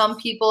 Like, some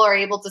people are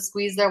able to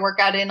squeeze their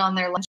workout in on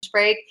their lunch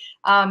break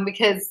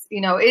because,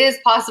 it is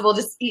possible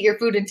to eat your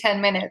food in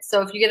 10 minutes.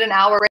 So if you get an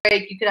hour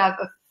break, you could have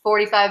a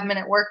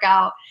 45-minute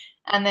workout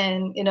and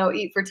then,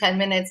 eat for 10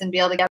 minutes and be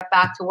able to get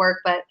back to work.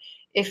 But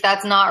if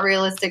that's not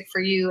realistic for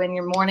you and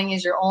your morning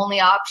is your only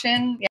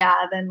option,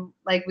 then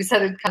like we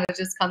said, it kind of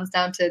just comes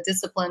down to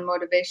discipline,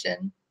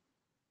 motivation.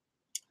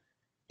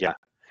 Yeah.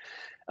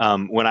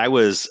 When I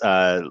was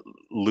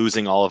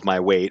losing all of my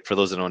weight, for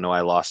those that don't know,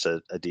 I lost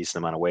a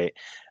decent amount of weight.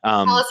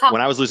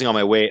 When I was losing all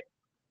my weight,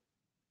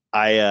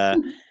 I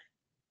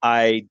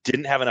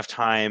didn't have enough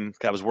time.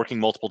 I was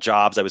working multiple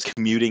jobs. I was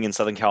commuting in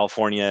Southern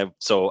California,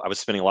 so I was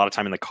spending a lot of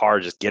time in the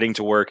car just getting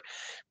to work.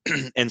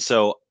 And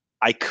so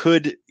I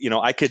could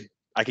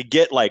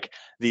get like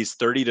these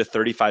 30 to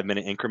 35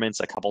 minute increments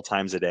a couple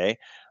times a day,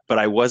 but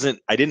I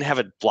didn't have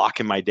a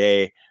block in my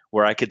day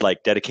where I could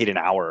like dedicate an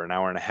hour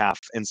and a half.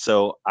 And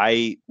so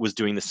I was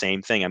doing the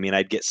same thing. I mean,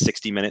 I'd get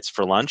 60 minutes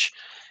for lunch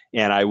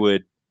and I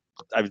would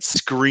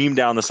scream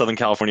down the Southern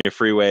California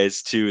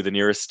freeways to the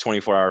nearest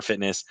 24-hour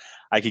fitness.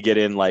 I could get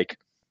in like,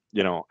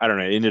 I don't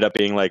know, it ended up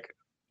being like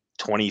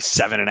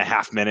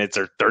 27.5 minutes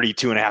or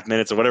 32.5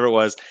 minutes or whatever it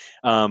was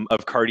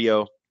of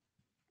cardio.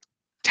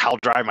 I'll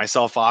drive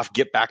myself off,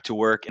 get back to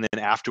work, and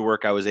then after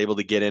work, I was able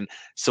to get in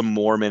some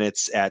more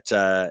minutes at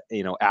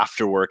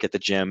after work at the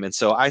gym. And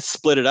so I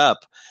split it up,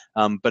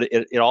 but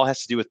it all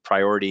has to do with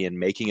priority and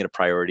making it a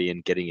priority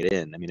and getting it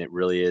in. I mean, it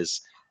really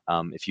is.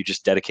 If you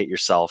just dedicate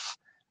yourself,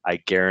 I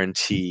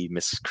guarantee,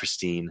 Miss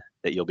Christine,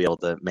 that you'll be able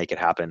to make it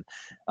happen.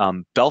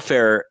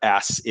 Belfair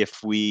asks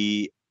if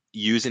we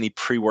use any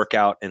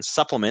pre-workout and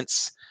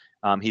supplements.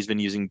 He's been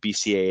using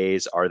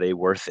BCAAs. Are they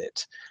worth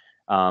it?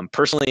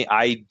 Personally,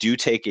 I do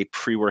take a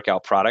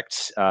pre-workout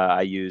product.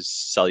 I use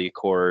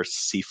Cellucor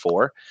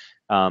C4.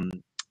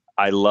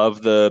 I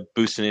love the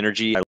boost in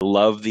energy. I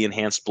love the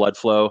enhanced blood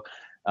flow.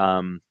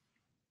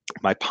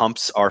 My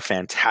pumps are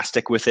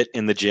fantastic with it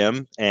in the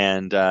gym,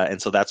 and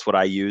so that's what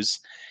I use.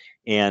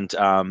 And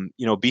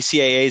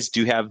BCAAs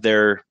do have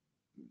their,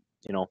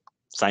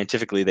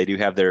 scientifically they do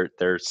have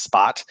their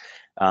spot.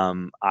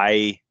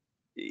 I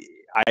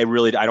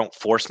don't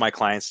force my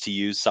clients to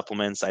use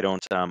supplements. I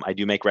don't. I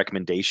do make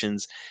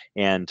recommendations.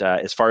 And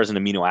as far as an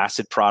amino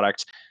acid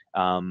product,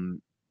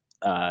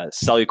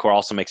 Cellucor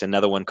also makes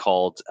another one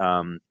called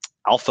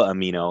Alpha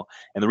Amino.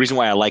 And the reason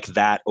why I like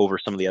that over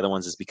some of the other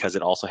ones is because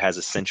it also has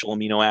essential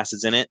amino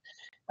acids in it,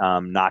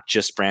 not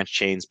just branch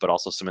chains, but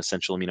also some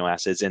essential amino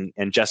acids. And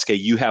Jessica,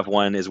 you have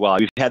one as well.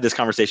 We've had this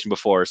conversation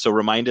before, so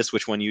remind us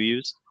which one you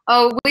use.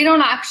 Oh, we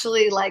don't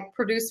actually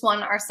produce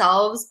one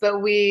ourselves,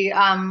 but we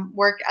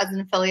work as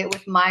an affiliate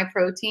with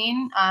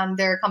MyProtein.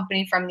 They're a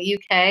company from the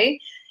UK,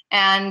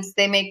 and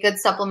they make good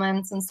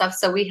supplements and stuff.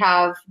 So we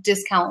have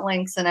discount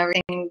links and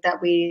everything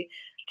that we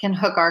can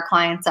hook our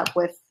clients up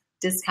with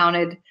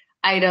discounted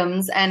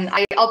items. And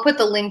I'll put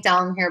the link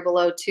down here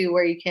below too,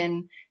 where you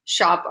can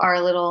shop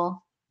our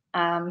little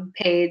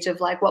page of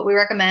what we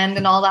recommend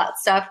and all that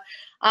stuff.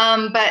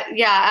 But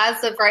yeah,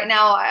 as of right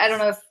now, I don't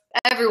know if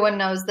everyone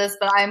knows this,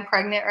 but I'm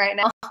pregnant right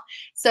now.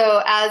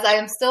 So as I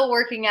am still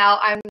working out,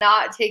 I'm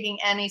not taking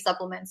any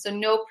supplements. So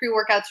no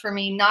pre-workouts for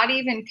me, not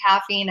even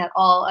caffeine at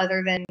all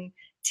other than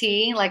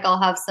tea.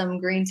 I'll have some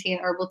green tea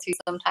and herbal tea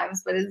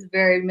sometimes, but it's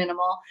very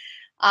minimal.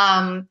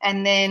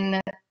 And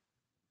then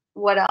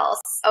what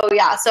else? Oh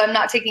yeah, so I'm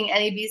not taking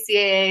any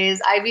BCAAs.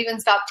 I've even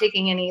stopped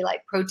taking any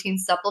protein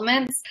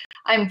supplements.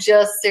 I'm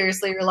just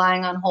seriously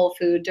relying on whole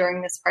food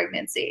during this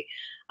pregnancy.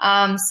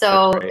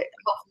 So hopefully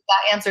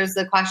that answers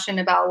the question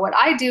about what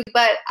I do.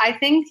 But I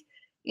think,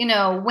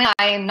 when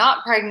I am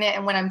not pregnant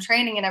and when I'm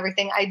training and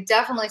everything, I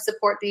definitely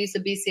support the use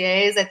of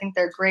BCAAs. I think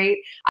they're great.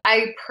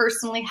 I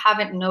personally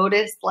haven't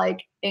noticed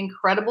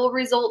incredible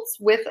results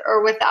with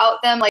or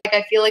without them.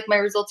 I feel like my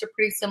results are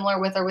pretty similar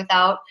with or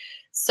without.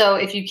 So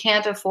if you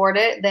can't afford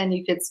it, then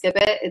you could skip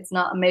it. It's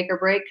not a make or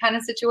break kind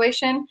of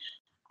situation.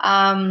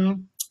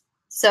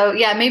 So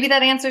yeah, maybe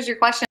that answers your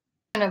question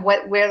of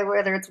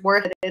whether it's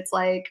worth it. It's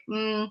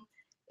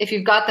if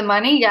you've got the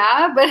money,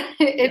 yeah, but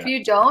if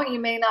you don't, you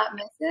may not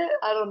miss it.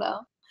 I don't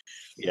know.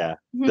 Yeah,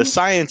 the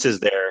science is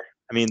there.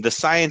 I mean, the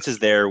science is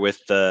there with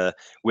the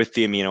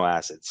amino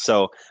acids.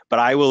 So, but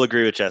I will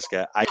agree with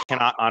Jessica. I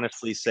cannot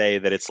honestly say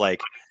that it's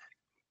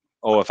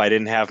oh, if I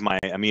didn't have my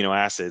amino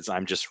acids,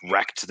 I'm just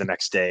wrecked the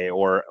next day,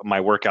 or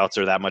my workouts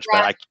are that much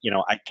better.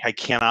 I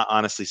cannot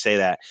honestly say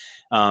that.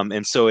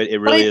 And so it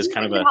really is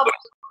kind of a.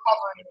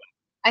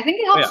 I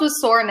think it helps with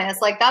soreness.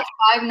 That's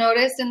what I've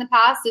noticed in the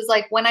past is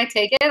when I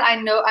take it, I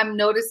know I'm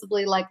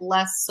noticeably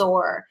less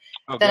sore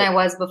than I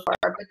was before.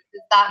 But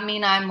does that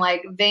mean I'm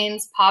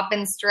veins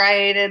popping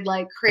striated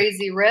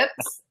crazy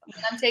rips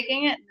when I'm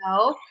taking it?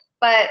 No.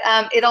 But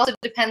it also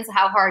depends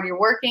how hard you're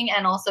working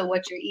and also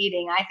what you're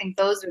eating. I think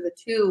those are the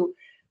two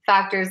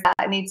factors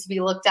that need to be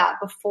looked at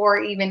before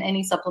even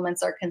any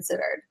supplements are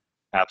considered.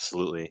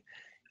 Absolutely.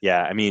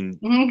 Yeah, I mean,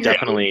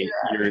 definitely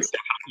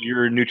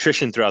your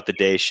nutrition throughout the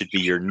day should be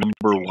your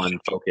number one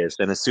focus.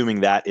 And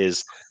assuming that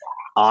is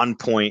on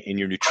point and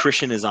your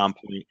nutrition is on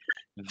point,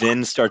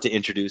 then start to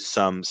introduce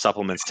some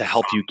supplements to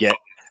help you get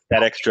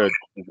that extra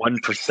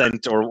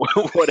 1% or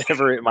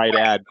whatever it might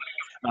add.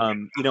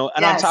 And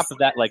on top of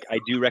that, I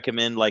do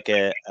recommend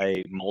a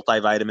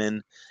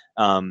multivitamin.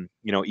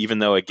 Even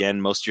though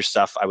again, most of your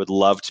stuff I would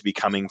love to be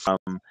coming from,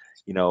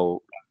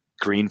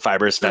 green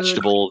fibrous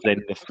vegetables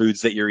and the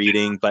foods that you're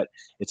eating, but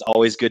it's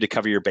always good to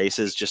cover your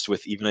bases just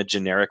with even a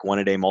generic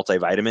 1-a-day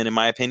multivitamin, in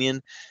my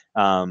opinion.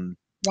 I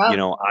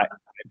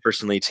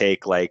personally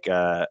take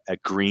a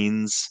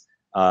greens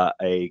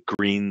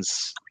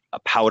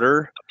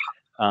powder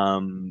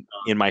in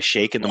my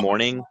shake in the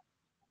morning.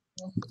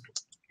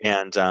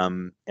 And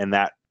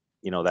that,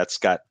 that's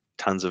got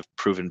tons of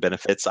proven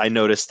benefits. I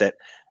noticed that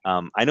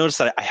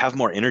I have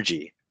more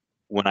energy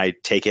when I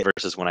take it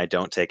versus when I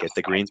don't take it.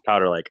 The greens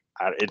powder,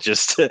 it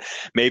just,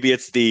 maybe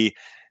it's the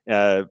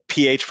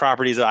pH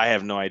properties. I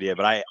have no idea,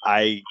 but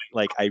I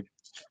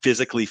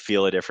physically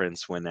feel a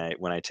difference when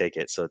I take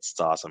it. So it's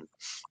awesome.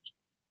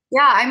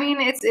 Yeah, I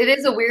mean, it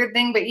is a weird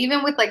thing, but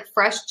even with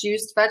fresh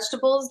juiced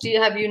vegetables,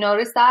 have you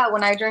noticed that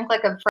when I drink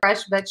a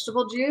fresh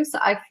vegetable juice,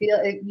 I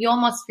feel you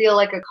almost feel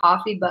like a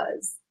coffee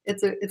buzz.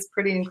 It's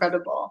pretty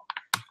incredible.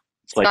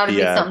 It's got to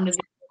be something to do.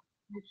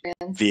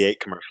 V8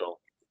 commercial.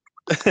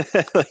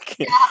 Like,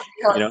 Yeah.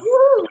 you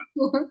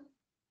know,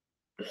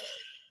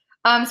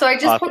 So I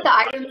just awesome. put the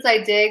Items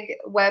I Dig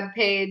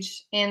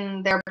webpage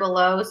in there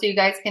below, so you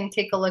guys can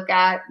take a look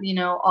at, you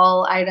know,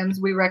 all items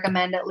we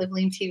recommend at Live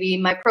Lean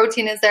TV. My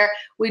protein is there.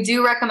 We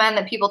do recommend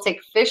that people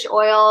take fish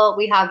oil.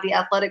 We have the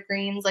athletic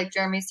greens, like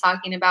Jeremy's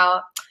talking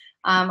about,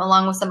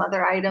 along with some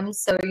other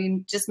items. So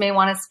you just may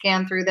want to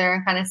scan through there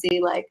and kind of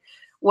see like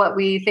what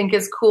we think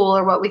is cool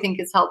or what we think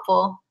is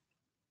helpful.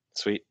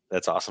 Sweet,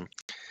 that's awesome.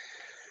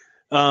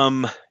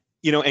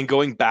 You know, and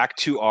going back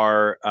to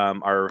our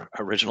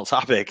original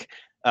topic,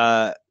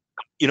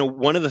 you know,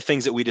 one of the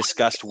things that we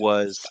discussed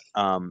was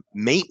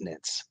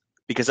maintenance,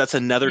 because that's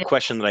another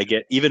question that I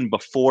get even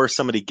before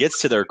somebody gets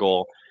to their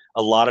goal.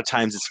 A lot of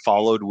times it's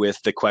followed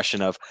with the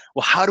question of,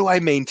 well, how do I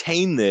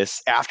maintain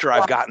this after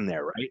I've gotten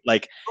there, right?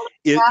 Like,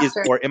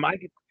 or am I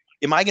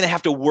going to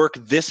have to work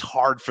this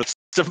hard for the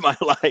rest of my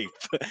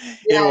life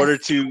in order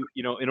to,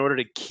 you know, in order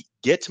to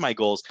get to my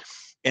goals?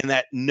 And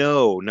that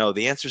no,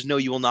 the answer is no,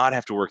 you will not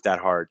have to work that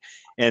hard.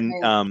 And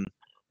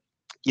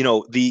you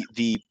know,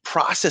 the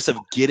process of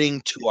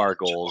getting to our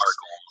goals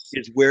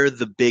is where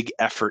the big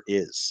effort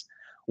is.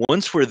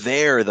 Once we're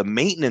there, the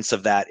maintenance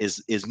of that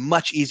is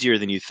much easier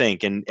than you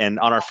think. And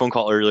on our phone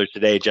call earlier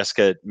today,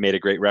 Jessica made a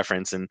great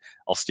reference, and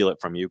I'll steal it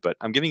from you, but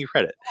I'm giving you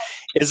credit.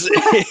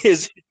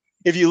 Is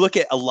if you look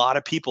at a lot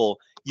of people,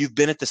 you've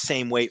been at the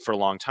same weight for a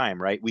long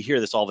time, right? We hear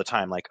this all the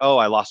time, like, oh,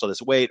 I lost all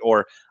this weight,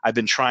 or I've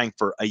been trying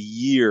for a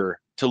year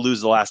to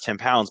lose the last 10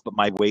 pounds, but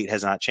my weight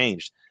has not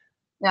changed.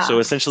 Yeah. So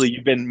essentially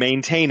you've been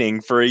maintaining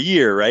for a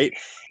year, right?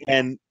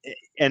 And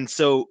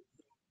so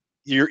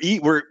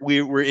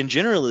we're in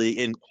general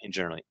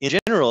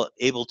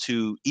able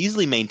to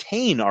easily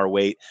maintain our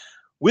weight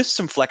with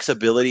some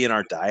flexibility in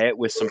our diet,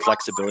 with some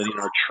flexibility in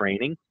our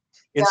training.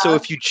 And so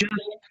if you just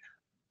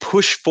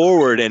push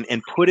forward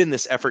and put in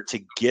this effort to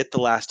get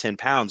the last 10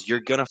 pounds, you're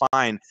going to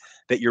find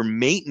that your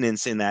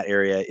maintenance in that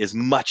area is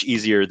much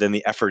easier than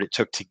the effort it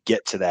took to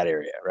get to that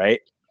area, right?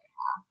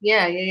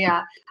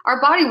 Yeah.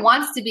 Our body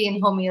wants to be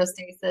in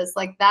homeostasis.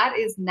 Like, that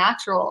is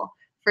natural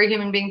for a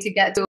human being to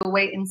get to a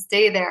weight and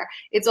stay there.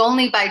 It's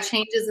only by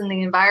changes in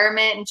the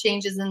environment and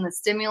changes in the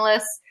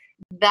stimulus,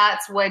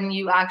 that's when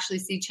you actually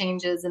see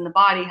changes in the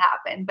body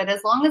happen. But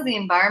as long as the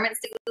environment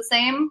stays the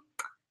same,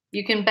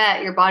 you can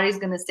bet your body's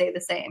going to stay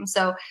the same.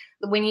 So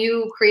when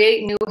you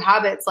create new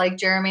habits like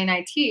Jeremy and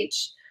I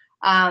teach,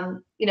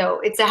 you know,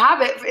 it's a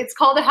habit. It's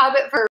called a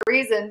habit for a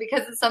reason,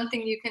 because it's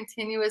something you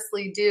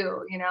continuously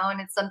do, you know,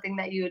 and it's something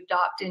that you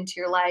adopt into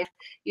your life.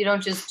 You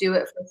don't just do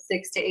it for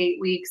 6 to 8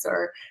 weeks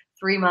or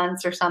 3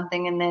 months or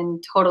something and then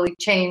totally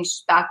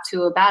change back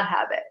to a bad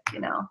habit,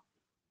 you know?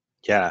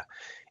 Yeah.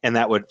 And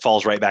that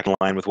falls right back in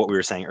line with what we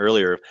were saying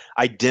earlier.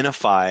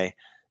 Identify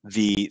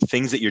the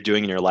things that you're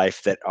doing in your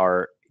life that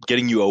are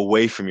getting you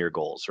away from your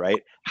goals,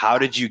 right? How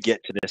did you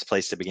get to this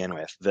place to begin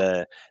with?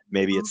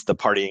 Maybe it's the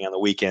partying on the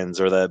weekends,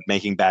 or the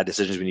making bad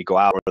decisions when you go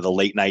out, or the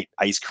late night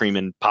ice cream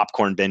and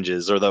popcorn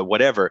binges, or the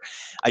whatever.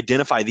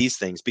 Identify these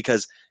things,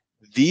 because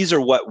these are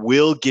what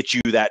will get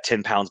you that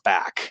 10 pounds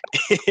back.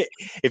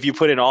 If you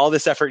put in all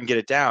this effort and get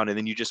it down, and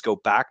then you just go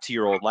back to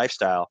your old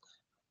lifestyle,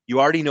 you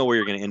already know where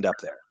you're going to end up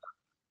there.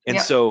 And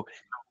so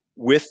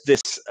with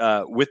this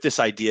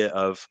idea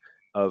of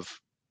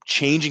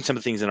changing some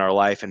of the things in our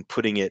life and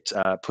putting in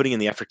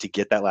the effort to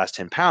get that last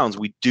 10 pounds,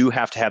 we do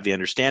have to have the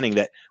understanding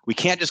that we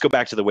can't just go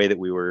back to the way that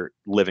we were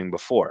living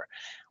before.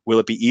 Will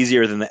it be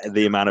easier than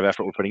the amount of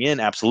effort we're putting in?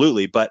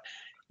 Absolutely. But,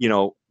 you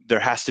know, there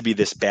has to be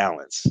this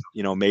balance.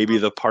 You know, maybe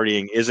the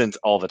partying isn't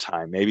all the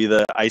time. Maybe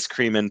the ice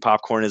cream and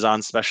popcorn is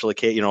on special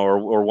occasion, you know,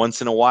 or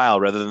once in a while,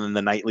 rather than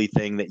the nightly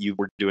thing that you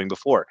were doing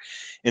before.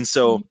 And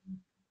so,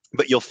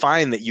 but you'll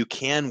find that you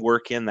can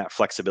work in that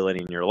flexibility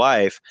in your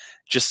life,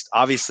 just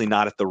obviously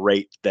not at the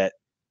rate that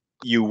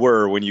you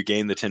were when you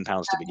gained the 10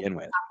 pounds to begin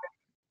with.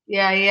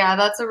 Yeah,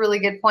 that's a really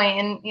good point.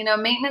 And, you know,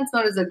 maintenance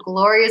mode is a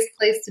glorious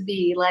place to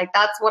be. Like,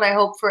 that's what I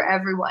hope for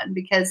everyone,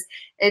 because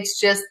it's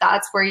just,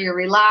 that's where you're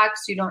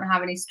relaxed. You don't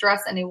have any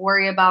stress, any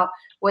worry about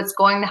what's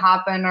going to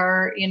happen,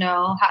 or, you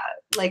know,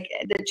 like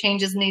the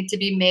changes need to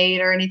be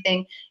made or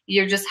anything.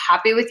 You're just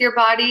happy with your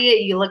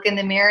body. You look in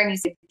the mirror and you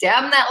say,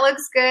 damn, that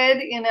looks good,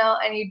 you know,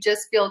 and you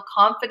just feel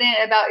confident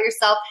about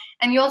yourself.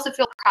 And you also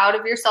feel proud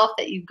of yourself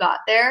that you got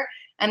there.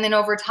 And then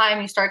over time,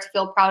 you start to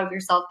feel proud of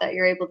yourself that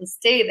you're able to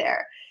stay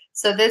there.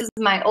 So this is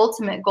my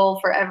ultimate goal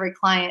for every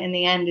client in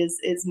the end is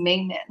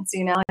maintenance.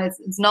 You know,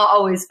 it's not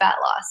always fat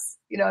loss.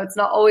 You know, it's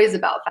not always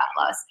about fat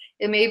loss.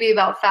 It may be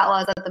about fat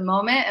loss at the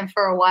moment and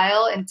for a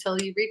while until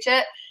you reach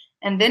it.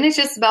 And then it's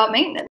just about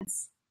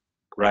maintenance.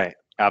 Right.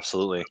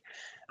 Absolutely.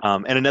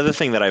 And another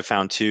thing that I've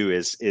found too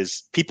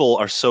is people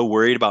are so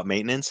worried about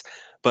maintenance,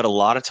 but a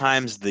lot of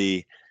times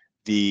the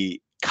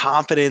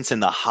confidence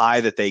and the high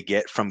that they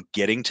get from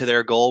getting to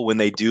their goal, when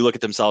they do look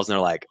at themselves and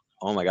they're like,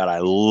 oh my God, I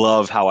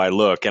love how I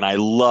look, and I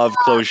love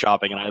clothes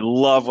shopping, and I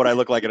love what I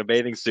look like in a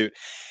bathing suit.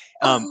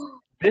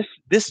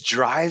 This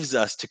drives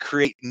us to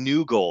create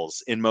new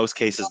goals in most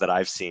cases that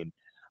I've seen.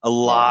 A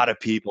lot of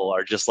people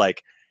are just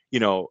like,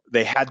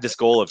 they had this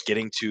goal of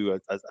getting to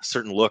a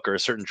certain look or a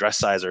certain dress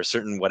size or a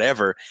certain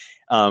whatever.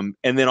 And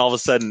then all of a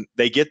sudden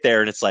they get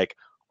there and it's like,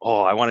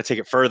 oh, I want to take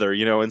it further,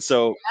 and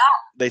so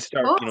they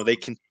start, they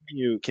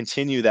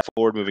continue that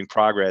forward moving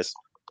progress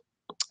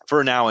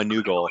for now a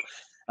new goal.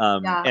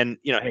 And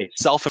hey,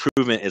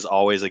 self-improvement is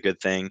always a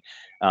good thing.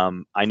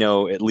 I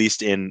know at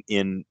least in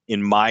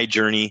my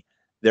journey,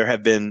 there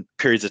have been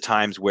periods of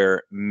times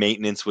where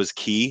maintenance was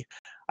key.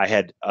 I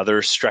had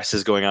other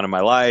stresses going on in my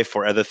life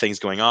or other things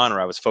going on, or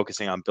I was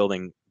focusing on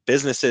building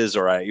businesses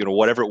or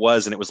whatever it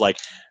was. And it was like,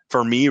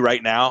 for me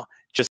right now,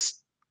 just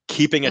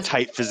keeping a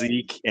tight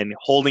physique and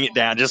holding it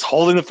down, just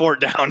holding the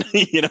fort down,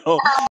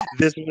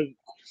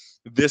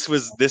 this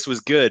was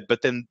good.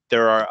 But then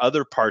there are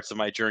other parts of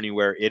my journey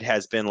where it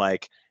has been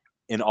like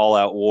an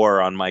all-out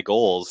war on my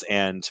goals,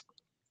 and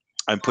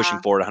I'm pushing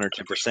forward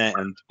 110%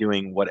 and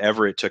doing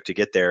whatever it took to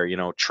get there,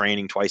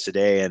 training twice a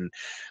day and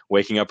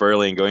waking up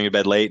early and going to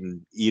bed late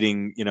and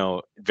eating,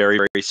 very,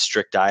 very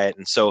strict diet.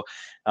 And so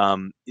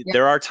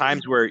there are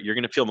times where you're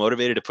going to feel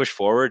motivated to push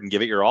forward and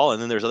give it your all.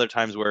 And then there's other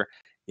times where,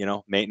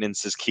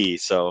 maintenance is key.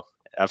 So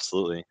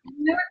absolutely.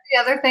 The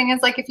other thing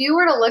is, like, if you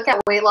were to look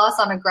at weight loss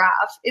on a graph,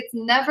 it's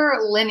never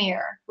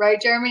linear, right,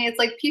 Jeremy? It's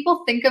like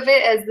people think of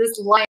it as this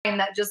line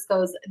that just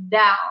goes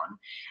down,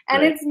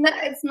 and right.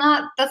 it's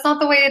not. That's not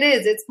the way it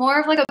is. It's more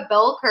of like a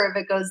bell curve.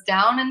 It goes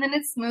down and then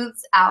it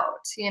smooths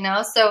out.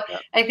 So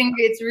I think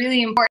it's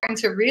really important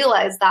to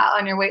realize that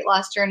on your weight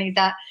loss journey,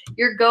 that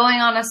you're going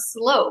on a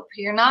slope.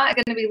 You're not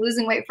going to be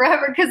losing weight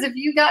forever, because if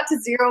you got to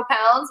 0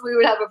 pounds, we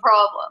would have a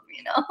problem.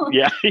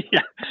 Yeah.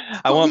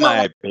 I want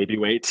my baby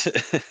weight.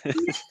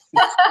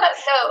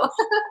 No.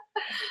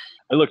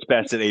 I looked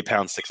best at 8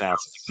 pounds, 6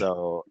 ounces.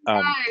 So,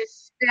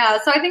 yeah.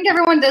 So I think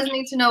everyone does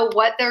need to know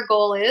what their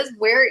goal is.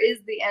 Where is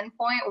the end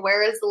point?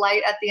 Where is the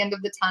light at the end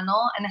of the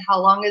tunnel? And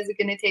how long is it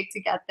going to take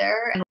to get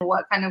there? And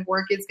what kind of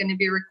work is going to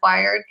be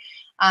required?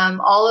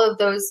 All of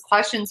those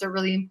questions are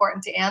really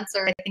important to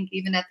answer, I think,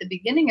 even at the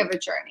beginning of a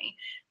journey,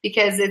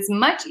 because it's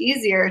much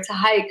easier to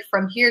hike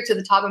from here to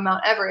the top of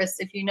Mount Everest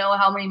if you know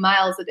how many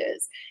miles it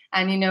is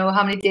and you know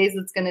how many days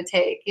it's going to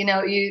take.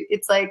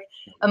 It's like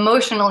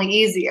emotionally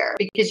easier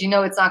because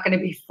it's not going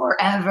to be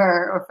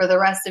forever or for the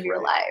rest of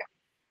your life.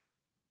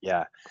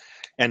 Yeah.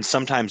 And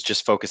sometimes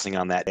just focusing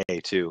on that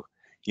day too.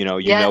 You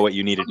know what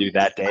you need to do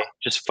that day.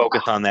 Just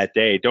focus on that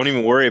day. Don't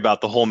even worry about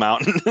the whole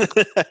mountain,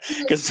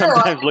 because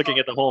sometimes looking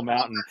at the whole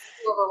mountain,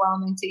 it's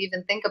overwhelming to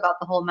even think about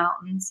the whole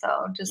mountain.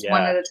 So just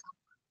one at a time,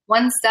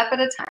 one step at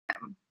a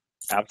time.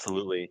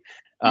 Absolutely.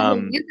 You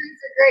guys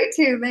are great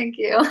too. Thank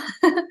you.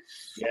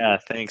 Yeah,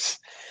 thanks.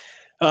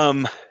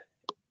 Well,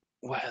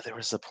 there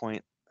was a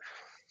point.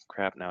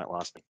 Crap! Now it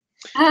lost me.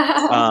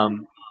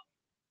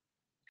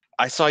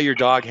 I saw your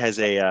dog has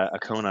a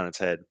cone on its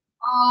head.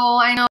 Oh,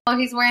 I know.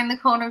 He's wearing the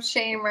cone of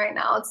shame right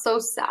now. It's so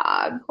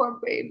sad. Poor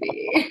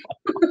baby.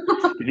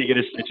 Did he get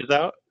his stitches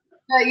out?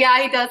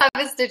 Yeah, he does have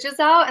his stitches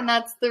out, and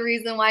that's the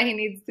reason why he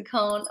needs the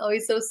cone. Oh,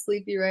 he's so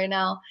sleepy right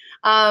now.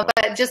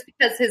 But just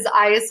because his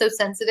eye is so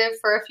sensitive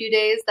for a few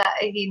days, that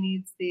he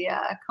needs the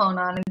cone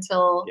on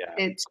until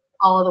it's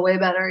all the way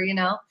better,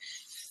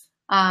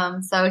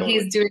 So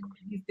he's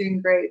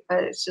doing great,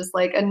 but it's just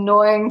like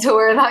annoying to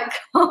wear that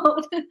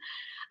cone.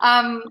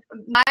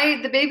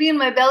 The baby in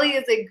my belly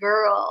is a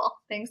girl.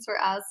 Thanks for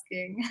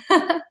asking.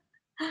 That's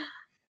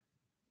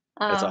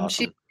awesome.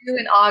 She's due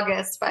in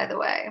August, by the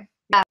way.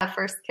 Yeah,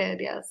 first kid,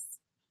 yes.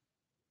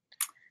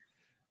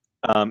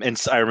 And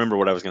so I remember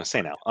what I was going to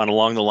say now,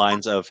 along the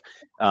lines of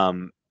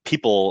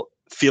people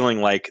feeling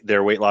like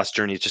their weight loss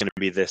journey is just going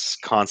to be this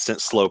constant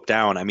slope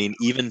down. I mean,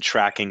 even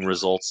tracking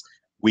results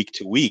week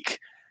to week,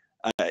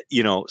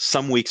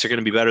 some weeks are going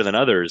to be better than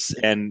others.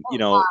 And,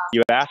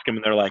 you ask them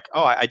and they're like,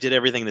 oh, I did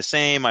everything the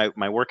same. My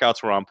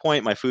workouts were on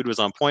point. My food was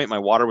on point. My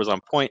water was on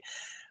point.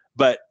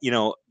 But,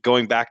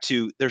 going back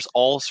to, there's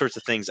all sorts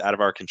of things out of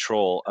our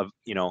control of,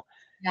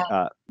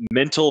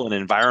 mental and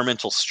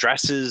environmental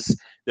stresses.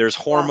 There's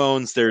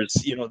hormones.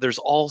 There's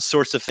all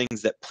sorts of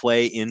things that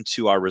play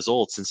into our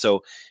results. And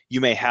so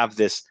you may have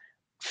this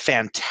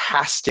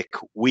fantastic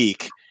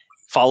week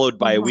followed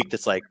by a week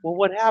that's like, well,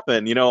 what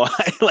happened? Not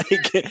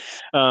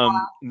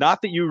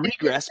that you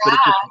regress, but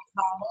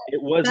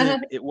it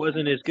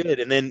wasn't as good.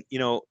 And then,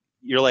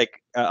 you're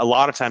like, a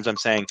lot of times I'm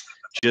saying,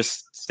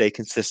 just stay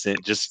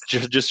consistent, just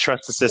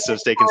trust the system,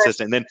 stay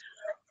consistent. And then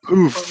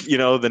poof,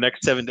 the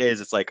next 7 days,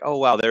 it's like, oh,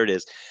 wow, there it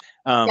is.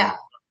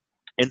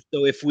 And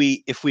so if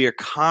we are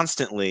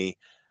constantly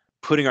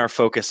putting our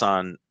focus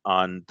on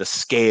the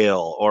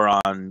scale or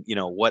on,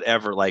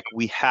 whatever, like,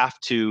 we have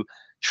to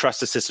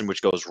trust the system,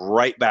 which goes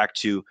right back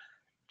to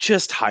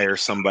just hire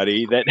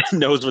somebody that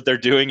knows what they're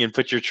doing and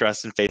put your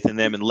trust and faith in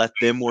them and let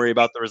them worry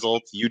about the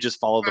results. You just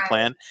follow the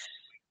plan.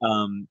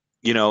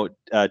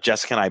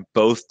 Jessica and I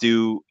both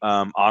do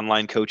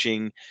online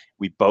coaching.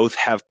 We both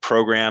have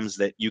programs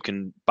that you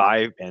can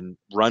buy and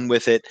run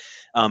with it.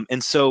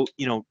 And so,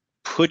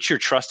 put your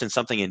trust in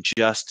something and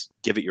just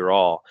give it your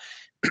all.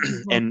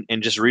 and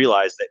just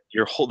realize that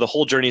the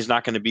whole journey is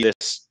not going to be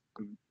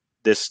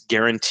this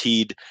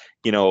guaranteed,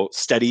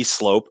 steady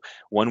slope.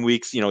 1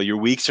 week's, your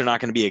weeks are not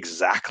going to be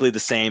exactly the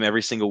same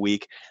every single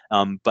week.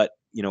 But,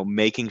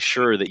 making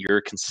sure that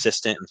you're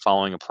consistent and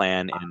following a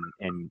plan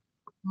and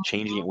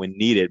changing it when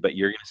needed, but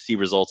you're going to see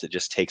results. It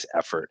just takes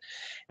effort.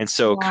 And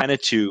so kind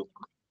of to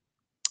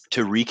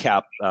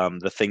recap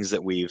the things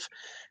that we've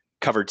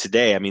covered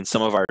today, I mean,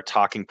 some of our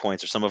talking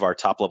points or some of our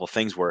top level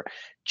things were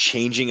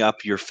changing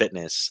up your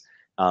fitness.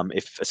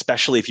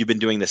 Especially if you've been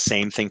doing the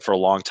same thing for a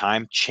long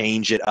time,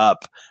 change it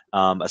up,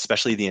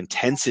 especially the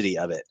intensity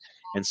of it.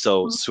 And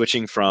so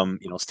switching from,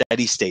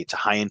 steady state to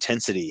high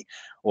intensity,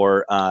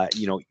 or,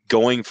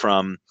 going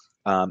from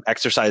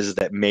exercises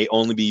that may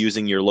only be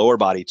using your lower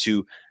body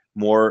to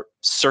more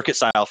circuit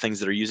style things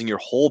that are using your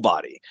whole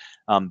body.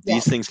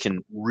 These things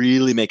can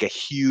really make a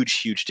huge,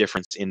 huge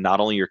difference in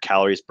not only your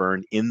calories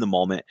burned in the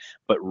moment,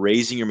 but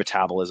raising your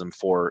metabolism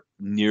for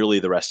nearly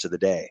the rest of the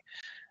day.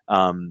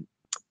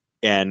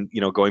 And,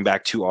 going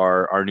back to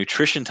our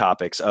nutrition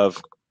topics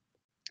of,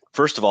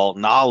 first of all,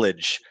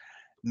 knowledge,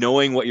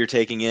 knowing what you're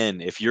taking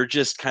in. If you're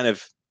just kind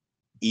of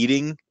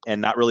eating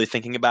and not really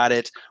thinking about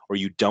it, or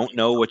you don't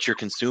know what you're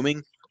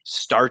consuming,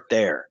 start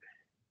there.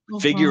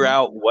 Figure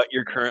out what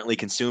you're currently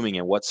consuming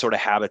and what sort of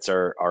habits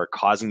are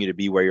causing you to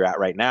be where you're at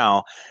right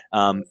now.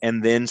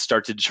 And then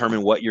start to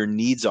determine what your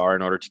needs are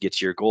in order to get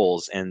to your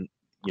goals. And,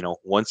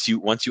 once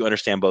you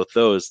understand both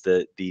those,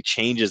 the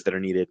changes that are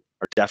needed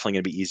are definitely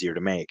going to be easier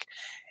to make.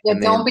 Yeah,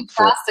 don't be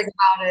drastic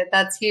about it.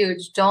 That's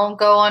huge. Don't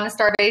go on a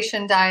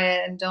starvation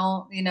diet, and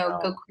don't,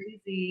 go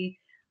crazy.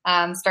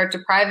 Start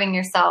depriving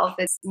yourself.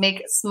 It's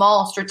make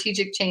small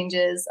strategic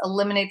changes,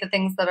 eliminate the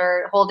things that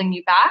are holding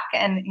you back,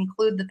 and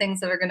include the things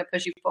that are going to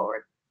push you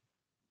forward.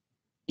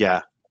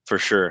 Yeah, for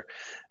sure.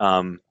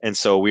 And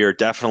so we are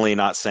definitely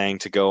not saying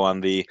to go on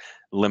the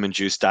lemon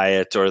juice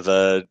diet or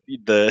the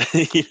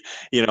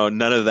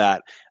none of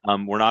that.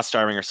 We're not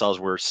starving ourselves.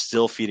 We're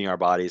still feeding our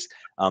bodies.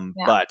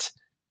 But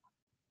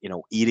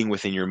eating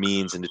within your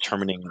means and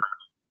determining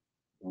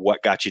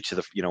what got you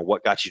to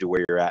what got you to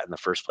where you're at in the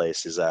first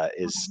place is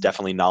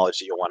definitely knowledge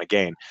that you'll want to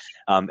gain.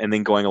 And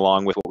then going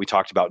along with what we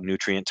talked about,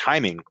 nutrient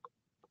timing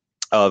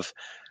of,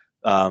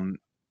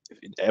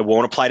 it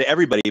won't apply to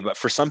everybody, but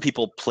for some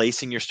people,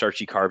 placing your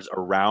starchy carbs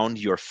around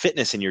your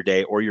fitness in your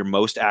day or your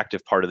most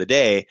active part of the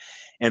day,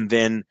 and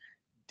then,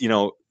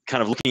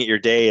 kind of looking at your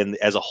day and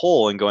as a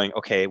whole and going,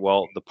 okay,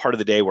 well, the part of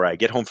the day where I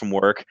get home from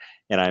work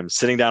and I'm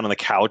sitting down on the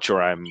couch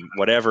or I'm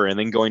whatever, and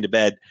then going to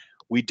bed,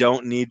 we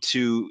don't need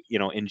to,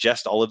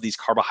 ingest all of these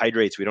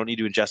carbohydrates. We don't need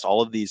to ingest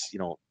all of these,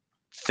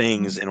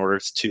 things in order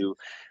to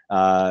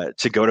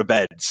go to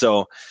bed.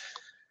 So,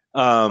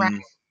 right.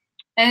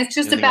 And it's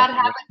just a bad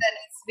habit that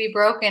needs to be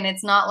broken.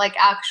 It's not like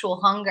actual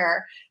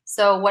hunger.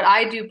 So what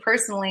I do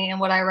personally, and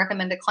what I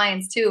recommend to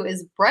clients too,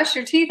 is brush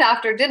your teeth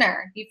after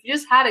dinner. If you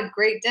just had a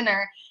great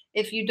dinner,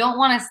 if you don't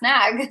want to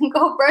snack,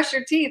 go brush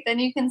your teeth. Then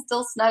you can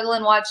still snuggle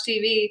and watch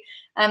TV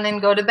and then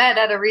go to bed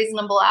at a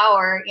reasonable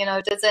hour.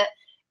 It doesn't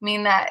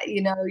mean that,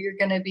 you're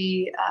going to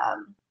be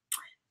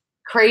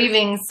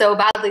craving so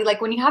badly.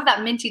 Like when you have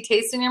that minty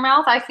taste in your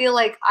mouth, I feel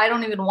like I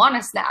don't even want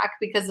to snack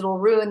because it'll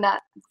ruin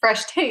that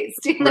fresh taste.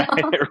 Right.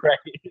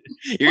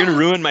 You're going to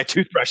ruin my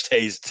toothbrush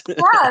taste. Yeah,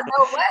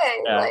 no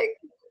way. Yeah. Like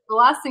the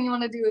last thing you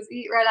want to do is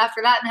eat right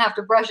after that and have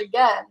to brush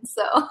again.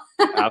 So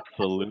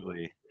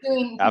absolutely.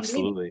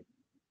 Absolutely.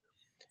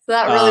 So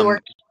that really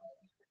works.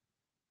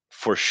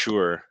 For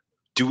sure.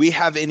 Do we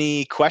have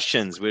any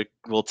questions?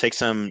 We'll take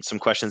some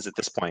questions at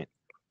this point.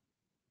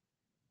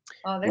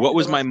 What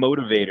was my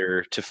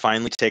motivator to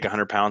finally take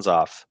 100 pounds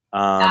off?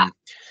 I've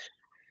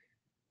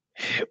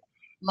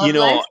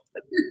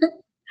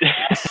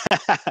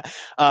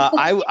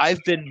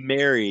been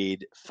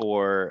married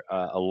for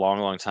a long,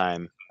 long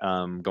time.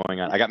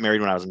 Going on, I got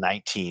married when I was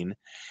 19,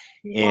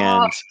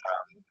 and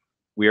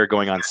we are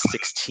going on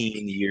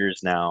 16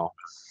 years now.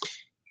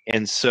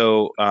 And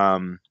so,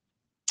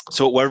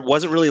 so it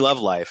wasn't really love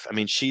life. I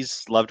mean,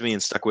 she's loved me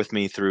and stuck with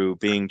me through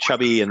being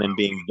chubby and then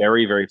being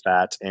very, very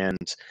fat. And,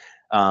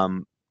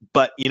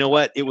 but you know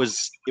what? It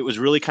was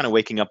really kind of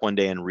waking up one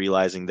day and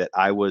realizing that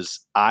I was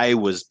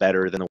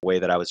better than the way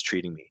that I was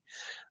treating me.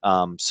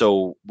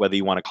 So whether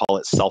you want to call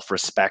it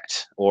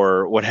self-respect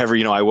or whatever,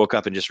 I woke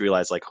up and just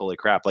realized, like, holy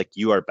crap, like,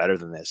 you are better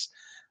than this.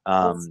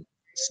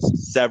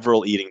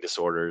 Several eating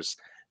disorders,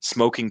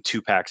 smoking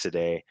 2 packs a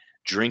day,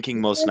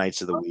 drinking most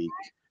nights of the week.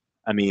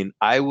 I mean,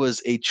 I was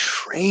a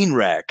train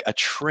wreck.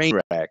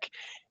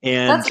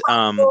 And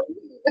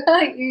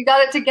you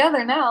got it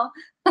together now.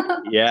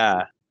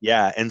 Yeah.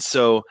 And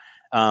so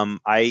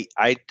I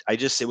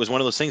just, it was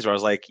one of those things where I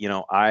was like,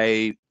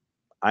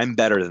 I'm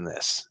better than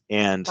this.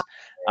 And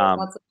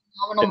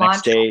the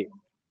next day,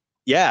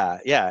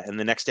 and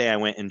the next day I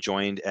went and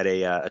joined at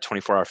a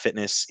 24-hour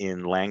fitness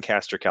in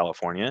Lancaster,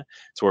 California.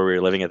 It's where we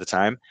were living at the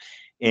time.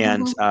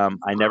 And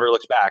I never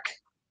looked back.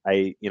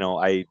 I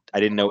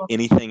didn't know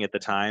anything at the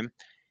time,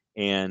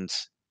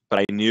 but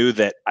I knew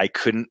that I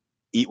couldn't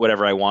eat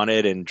whatever I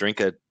wanted and drink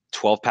a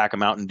 12-pack of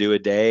Mountain Dew a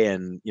day.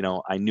 And,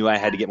 I knew I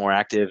had to get more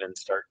active and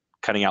start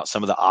cutting out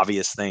some of the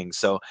obvious things.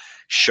 So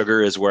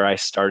sugar is where I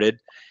started.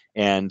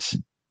 And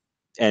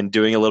and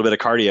doing a little bit of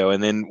cardio.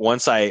 And then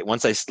once I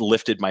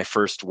lifted my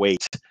first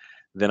weight,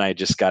 then I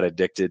just got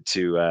addicted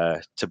to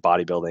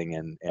bodybuilding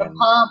and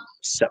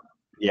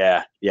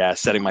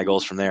setting my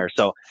goals from there.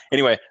 So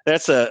anyway,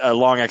 that's a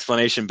long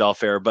explanation,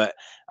 Belfair, but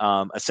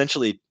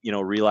essentially,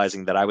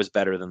 realizing that I was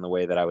better than the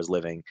way that I was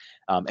living.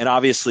 And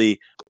obviously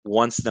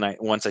once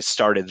I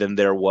started, then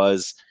there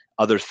was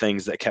other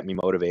things that kept me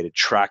motivated,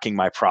 tracking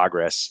my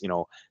progress,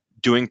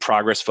 doing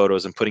progress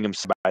photos and putting them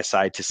side by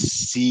side to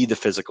see the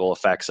physical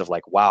effects of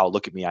like, wow,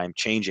 look at me, I'm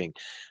changing.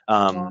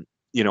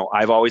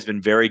 I've always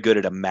been very good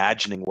at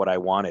imagining what I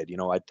wanted.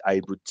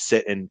 I would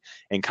sit and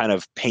kind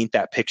of paint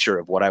that picture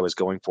of what I was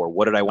going for.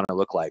 What did I want to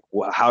look like?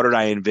 How did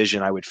I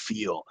envision I would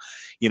feel?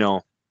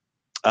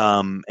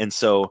 And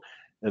so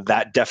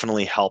that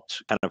definitely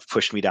helped kind of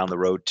push me down the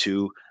road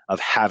too, of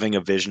having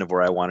a vision of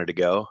where I wanted to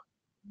go.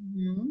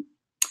 Mm-hmm.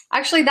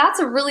 Actually, that's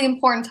a really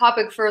important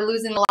topic for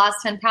losing the last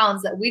 10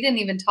 pounds that we didn't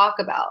even talk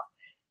about,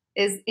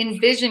 is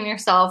envision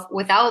yourself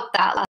without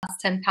that last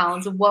 10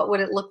 pounds. What would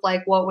it look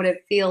like? What would it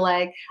feel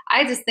like?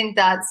 I just think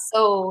that's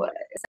so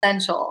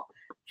essential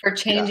for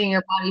changing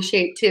your body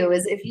shape too,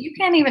 is if you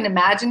can't even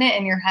imagine it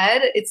in your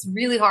head, it's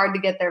really hard to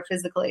get there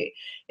physically.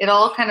 It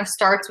all kind of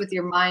starts with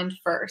your mind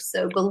first.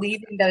 So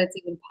believing that it's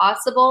even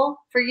possible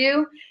for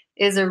you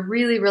is a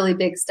really, really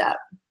big step.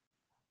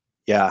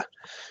 Yeah.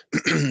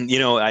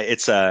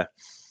 It's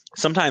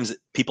sometimes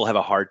people have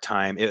a hard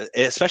time,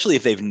 especially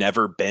if they've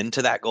never been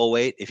to that goal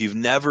weight. If you've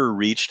never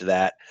reached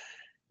that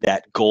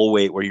goal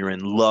weight where you're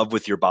in love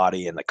with your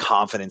body and the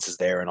confidence is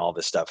there and all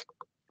this stuff,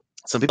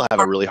 some people have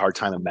a really hard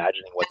time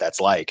imagining what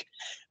that's like.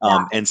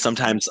 And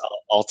sometimes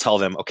I'll tell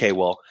them, okay,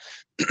 well,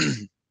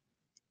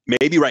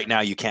 maybe right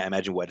now you can't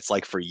imagine what it's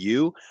like for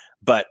you,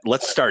 but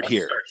let's start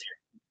here.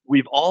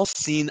 We've all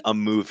seen a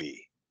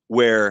movie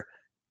where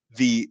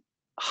the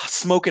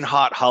smoking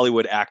hot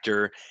Hollywood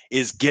actor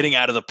is getting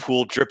out of the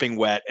pool dripping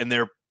wet and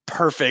they're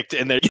perfect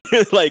and they're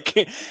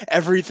like,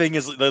 everything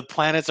is, the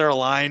planets are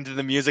aligned and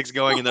the music's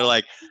going and they're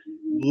like,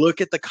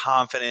 look at the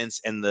confidence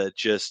and the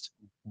just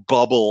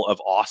bubble of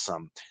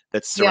awesome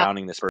that's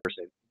surrounding this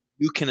person.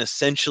 You can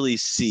essentially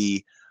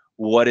see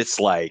what it's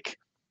like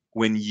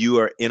when you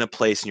are in a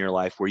place in your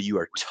life where you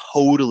are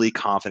totally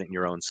confident in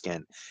your own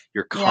skin.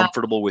 You're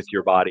comfortable with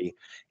your body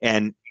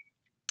and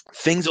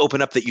things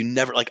open up that you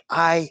never, like,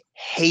 I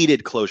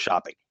hated clothes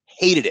shopping,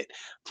 hated it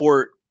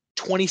for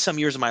 20 some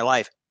years of my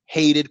life,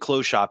 hated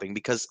clothes shopping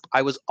because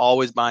I was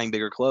always buying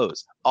bigger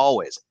clothes.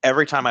 Always.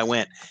 Every time I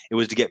went, it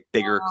was to get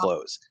bigger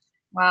clothes.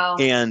 Wow.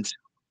 And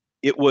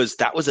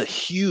that was a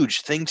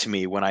huge thing to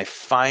me when I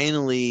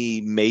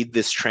finally made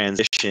this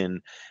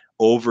transition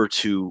over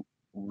to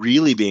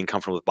really being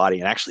comfortable with body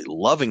and actually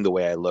loving the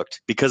way I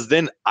looked, because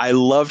then I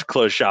loved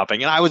clothes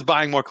shopping and I was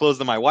buying more clothes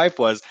than my wife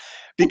was,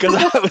 because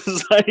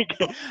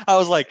I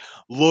was like,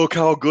 look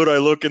how good I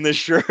look in this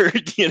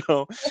shirt,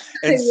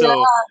 And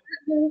so,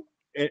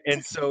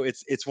 and so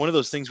it's one of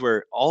those things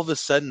where all of a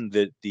sudden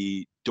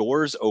the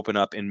doors open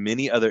up in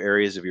many other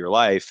areas of your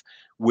life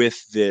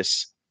with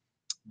this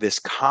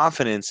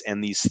confidence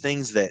and these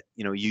things that,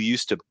 you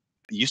used to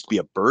be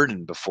a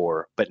burden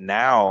before, but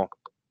now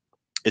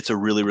it's a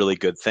really, really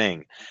good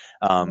thing.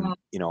 A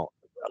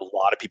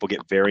lot of people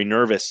get very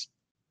nervous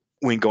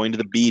when going to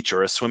the beach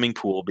or a swimming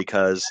pool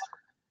because,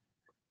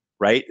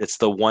 right, it's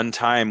the one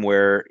time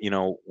where,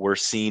 we're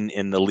seen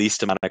in the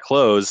least amount of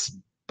clothes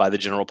by the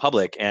general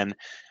public. And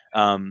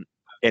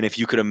if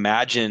you could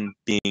imagine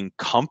being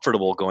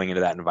comfortable going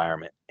into that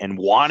environment and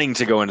wanting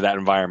to go into that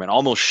environment,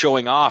 almost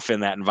showing off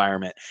in that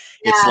environment,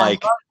 it's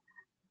like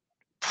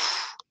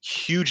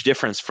huge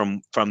difference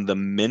from the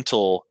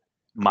mental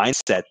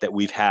mindset that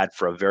we've had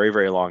for a very,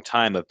 very long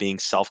time of being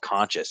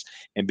self-conscious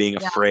and being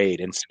afraid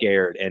and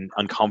scared and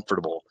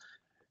uncomfortable.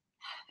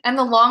 And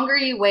the longer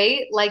you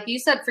wait, like you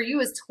said, for you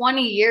is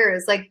 20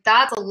 years. Like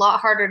that's a lot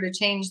harder to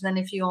change than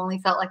if you only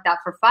felt like that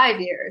for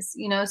 5 years,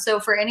 So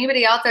for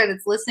anybody out there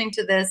that's listening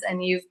to this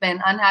and you've been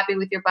unhappy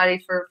with your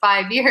body for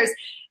 5 years,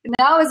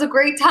 now is a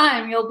great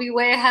time. You'll be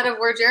way ahead of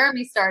where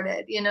Jeremy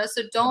started,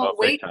 So don't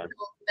wait until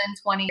it's been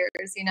 20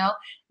 years,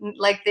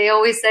 Like they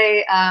always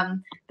say,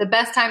 the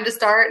best time to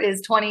start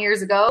is 20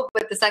 years ago,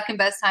 but the second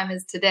best time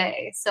is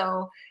today.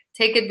 So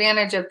take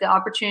advantage of the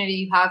opportunity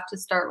you have to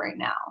start right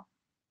now.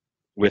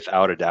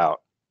 Without a doubt.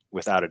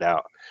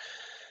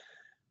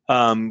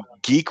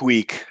 Geek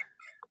Week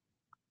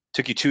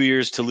took you 2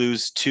 years to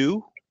lose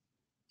 2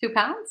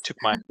 pounds? Took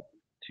my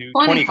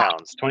 20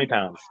 pounds.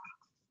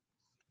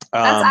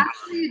 That's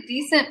actually a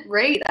decent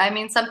rate. I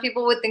mean, some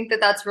people would think that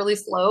that's really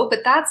slow,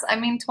 but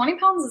 20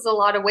 pounds is a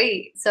lot of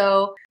weight.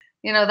 So,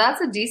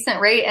 that's a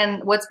decent rate.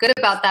 And what's good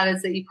about that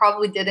is that you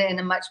probably did it in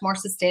a much more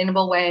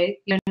sustainable way.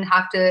 You didn't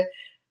have to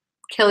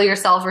kill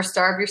yourself or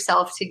starve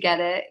yourself to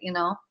get it,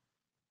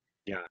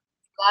 Yeah.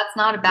 That's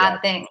not a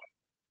bad thing.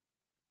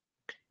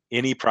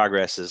 Any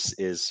progress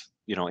is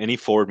any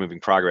forward moving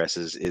progress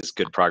is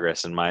good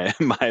progress in my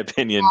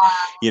opinion.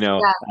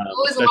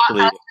 Always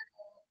especially a lot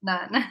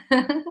faster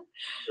than none.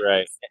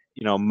 Right.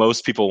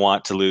 Most people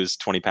want to lose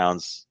 20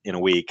 pounds in a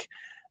week.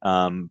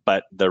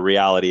 But the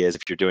reality is,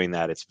 if you're doing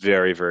that, it's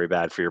very, very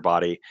bad for your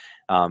body.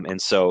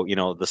 And so,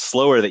 the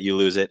slower that you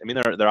lose it, I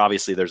mean, there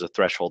obviously there's a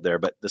threshold there,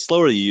 but the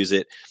slower you use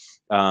it,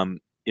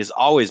 is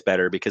always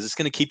better because it's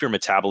going to keep your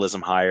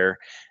metabolism higher.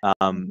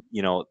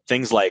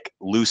 Things like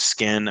loose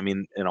skin. I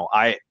mean,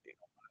 I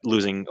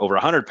losing over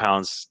 100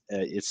 pounds,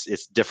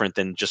 it's different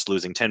than just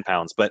losing 10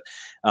 pounds. But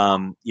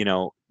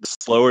the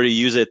slower you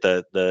use it,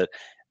 the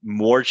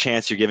more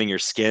chance you're giving your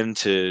skin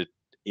to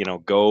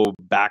go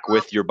back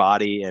with your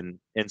body, and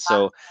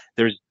so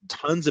there's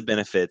tons of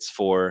benefits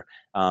for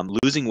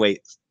losing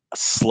weight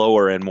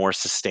slower and more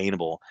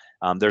sustainable.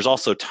 There's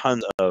also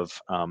tons of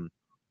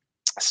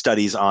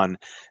studies on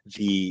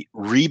the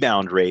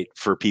rebound rate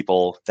for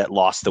people that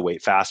lost the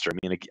weight faster.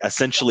 I mean,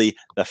 essentially,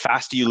 the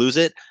faster you lose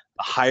it,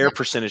 the higher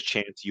percentage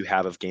chance you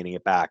have of gaining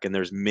it back. And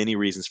there's many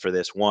reasons for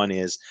this. One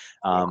is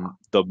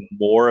the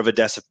more of a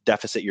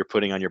deficit you're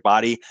putting on your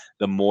body,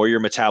 the more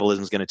your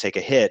metabolism is going to take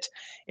a hit.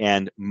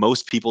 And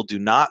most people do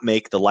not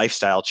make the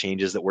lifestyle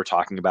changes that we're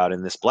talking about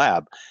in this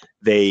blab.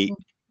 They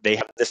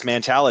have this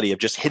mentality of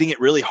just hitting it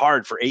really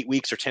hard for 8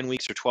 weeks or 10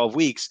 weeks or 12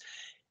 weeks,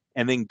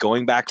 and then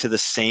going back to the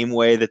same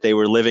way that they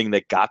were living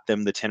that got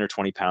them the 10 or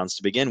 20 pounds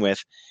to begin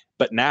with,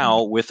 but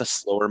now with a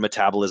slower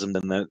metabolism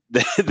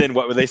than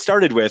what they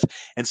started with.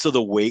 And so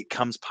the weight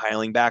comes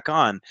piling back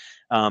on,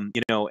 and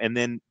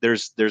then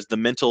there's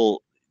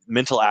the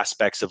mental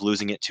aspects of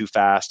losing it too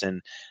fast.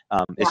 And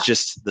it's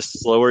just the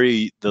slower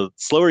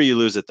you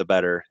lose it, the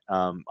better,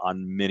 on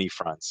many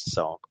fronts.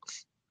 So.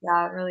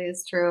 Yeah, it really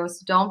is true. So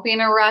don't be in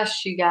a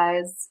rush, you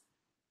guys.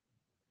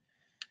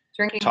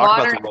 Drinking Talk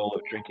water. about the role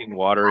of drinking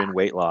water in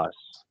weight loss.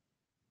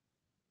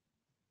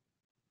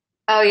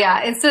 Oh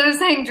yeah, instead of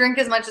saying drink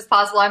as much as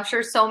possible, I'm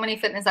sure so many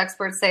fitness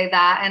experts say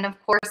that. And of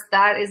course,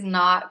 that is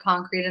not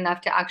concrete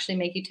enough to actually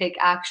make you take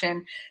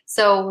action.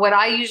 So what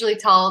I usually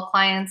tell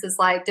clients is,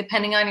 like,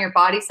 depending on your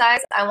body size,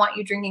 I want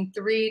you drinking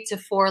 3 to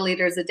 4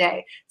 liters a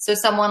day. So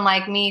someone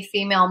like me,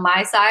 female,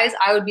 my size,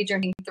 I would be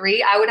drinking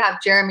 3. I would have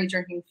Jeremy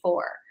drinking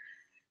 4.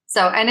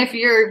 So, and if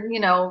you're,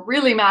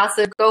 really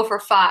massive, go for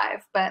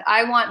 5. But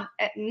I want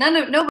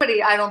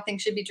nobody, I don't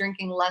think, should be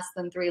drinking less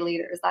than 3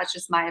 liters. That's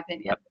just my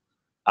opinion. Yep.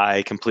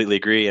 I completely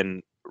agree.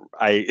 And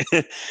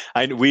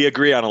we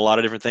agree on a lot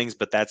of different things,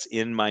 but that's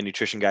in my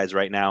nutrition guides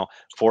right now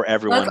for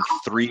everyone.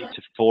 3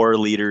 to 4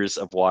 liters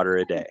of water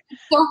a day.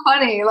 So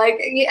funny.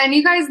 And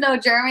you guys know,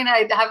 Jeremy and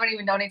I haven't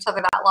even known each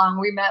other that long.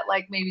 We met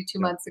maybe 2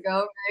 months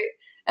ago, right?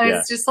 And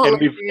it's just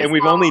hilarious. And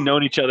we've only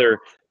known each other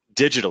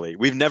digitally.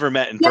 We've never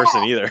met in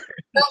person either.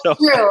 That's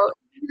true.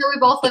 We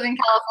both live in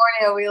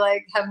California.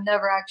 We have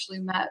never actually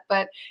met,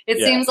 but it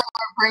seems like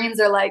our brains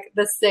are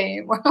the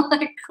same. We're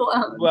like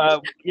clones.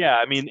 Well, yeah,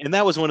 I mean, and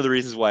that was one of the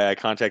reasons why I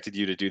contacted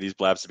you to do these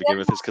blabs to begin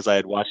with, is because I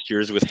had watched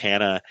yours with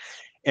Hannah,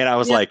 and I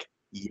was like,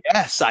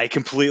 yes, I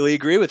completely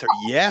agree with her.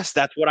 Yes,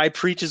 that's what I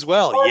preach as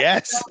well.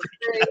 Yes.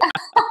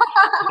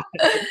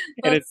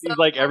 And it seems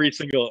like every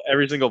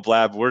single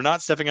blab, we're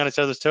not stepping on each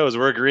other's toes.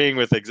 We're agreeing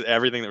with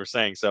everything that we're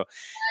saying. So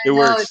it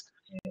works.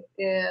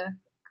 Yeah,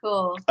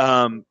 cool.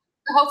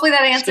 Hopefully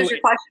that answers your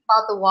question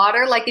about the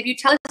water. If you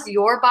tell us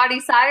your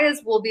body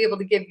size, we'll be able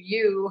to give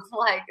you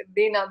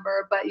the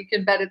number, but you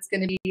can bet it's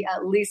going to be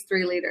at least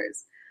 3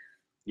 liters.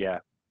 Yeah.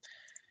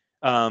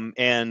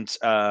 And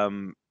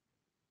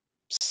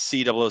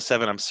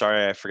C007, I'm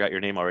sorry, I forgot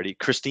your name already.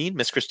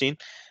 Miss Christine.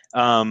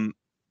 I'm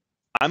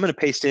going to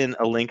paste in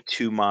a link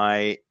to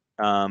my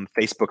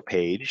Facebook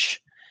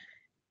page,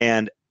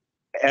 and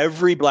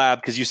every blab,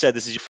 because you said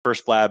this is your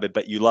first blab,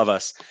 but you love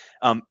us.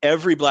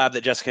 Every blab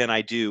that Jessica and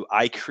I do,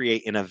 I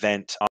create an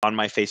event on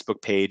my Facebook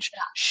page.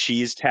 Yeah.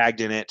 She's tagged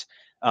in it.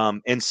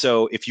 And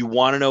so if you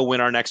want to know when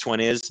our next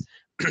one is,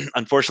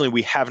 unfortunately,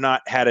 we have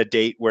not had a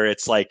date where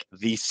it's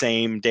the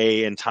same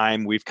day and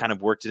time. We've kind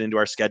of worked it into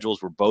our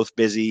schedules. We're both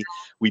busy.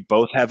 We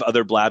both have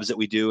other blabs that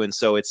we do. And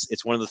so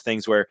it's one of the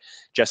things where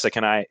Jessica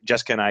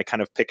and I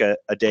kind of pick a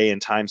day and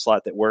time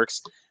slot that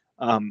works.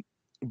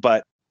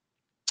 But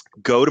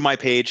go to my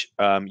page.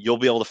 You'll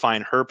be able to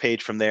find her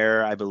page from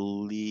there, I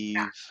believe.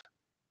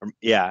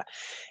 Yeah.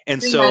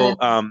 And so,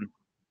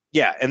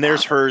 and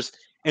there's hers.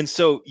 And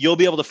so you'll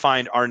be able to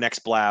find our next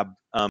blab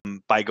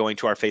by going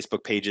to our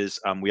Facebook pages.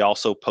 We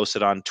also post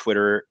it on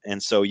Twitter.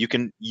 And so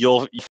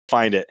you'll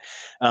find it.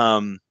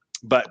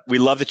 But we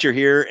love that you're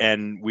here,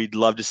 and we'd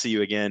love to see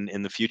you again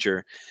in the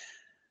future.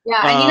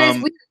 Yeah. And you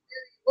guys,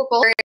 we're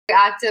both very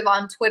active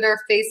on Twitter,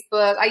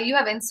 Facebook. You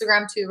have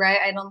Instagram too, right?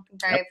 I don't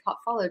think I've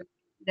followed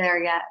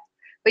there yet,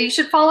 but you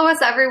should follow us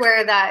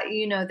everywhere that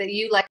that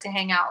you like to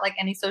hang out,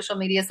 any social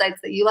media sites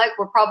that you like.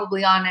 We're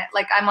probably on it.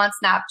 I'm on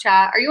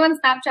Snapchat. Are you on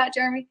Snapchat,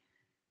 Jeremy?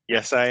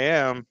 Yes, I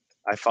am.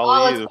 I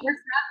follow you.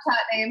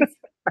 Snapchat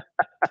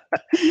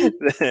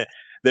names.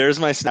 There's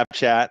my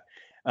Snapchat.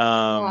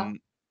 My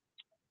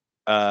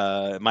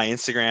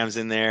Instagram's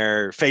in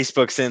there.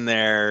 Facebook's in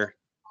there.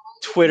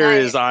 Twitter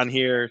is on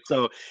here.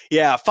 So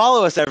yeah,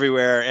 follow us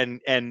everywhere.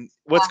 And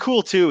what's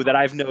cool too that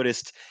I've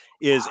noticed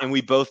is, and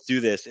we both do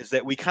this, is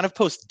that we kind of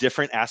post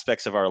different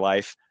aspects of our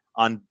life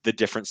on the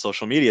different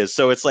social medias.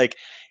 So it's like,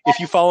 if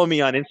you follow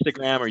me on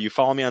Instagram or you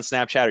follow me on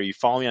Snapchat or you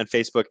follow me on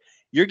Facebook,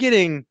 you're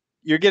getting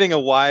a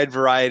wide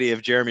variety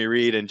of Jeremy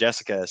Reed and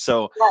Jessica.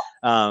 So,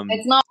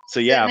 it's not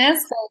yeah,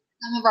 fitness, but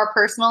some of our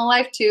personal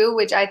life too,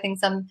 which I think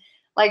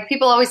like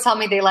people always tell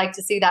me they like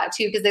to see that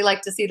too, because they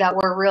like to see that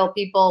we're real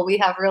people. We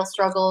have real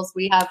struggles.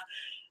 We have,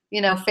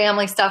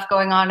 family stuff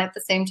going on at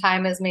the same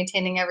time as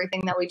maintaining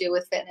everything that we do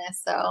with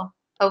fitness. So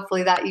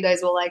hopefully that you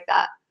guys will like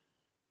that.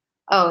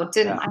 Oh, I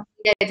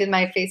think I did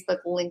my Facebook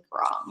link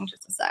wrong.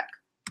 Just a sec.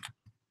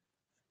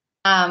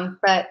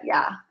 But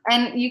yeah,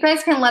 and you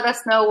guys can let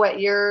us know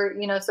what your,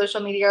 social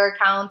media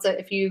accounts,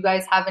 if you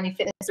guys have any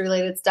fitness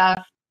related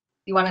stuff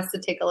you want us to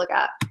take a look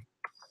at.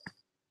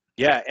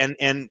 Yeah,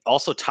 and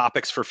also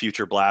topics for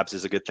future blabs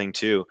is a good thing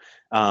too.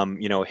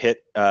 Hit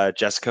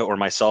Jessica or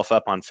myself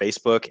up on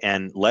Facebook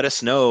and let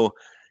us know,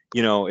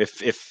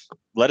 if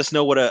let us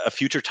know what a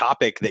future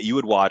topic that you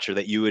would watch or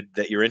that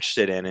you're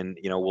interested in, and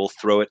we'll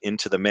throw it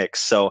into the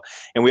mix. So,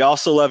 and we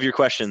also love your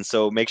questions.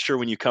 So make sure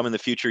when you come in the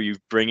future, you're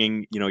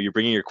bringing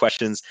your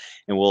questions,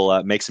 and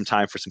we'll make some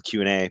time for some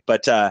Q&A.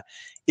 But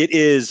it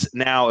is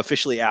now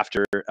officially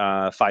after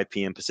 5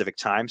 p.m. Pacific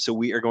time, so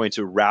we are going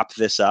to wrap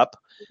this up.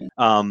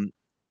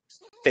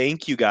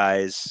 Thank you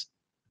guys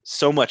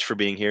so much for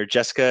being here.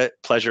 Jessica,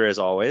 pleasure as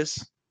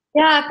always.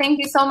 Yeah, thank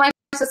you so much.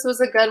 This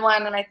was a good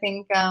one, and I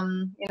think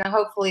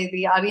hopefully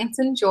the audience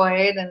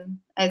enjoyed, and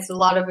it's a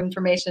lot of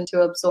information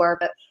to absorb,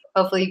 but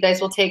hopefully you guys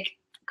will take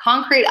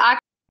concrete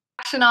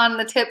action on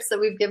the tips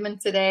that we've given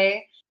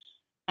today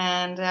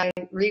and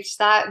reach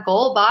that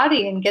goal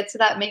body and get to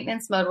that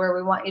maintenance mode where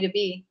we want you to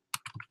be.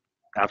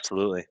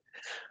 Absolutely.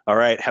 All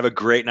right, have a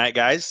great night,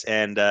 guys,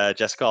 and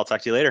Jessica, I'll talk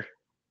to you later.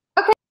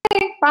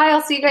 Okay, bye.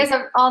 I'll see you guys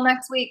all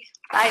next week.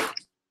 Bye.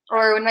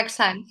 Or next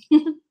time.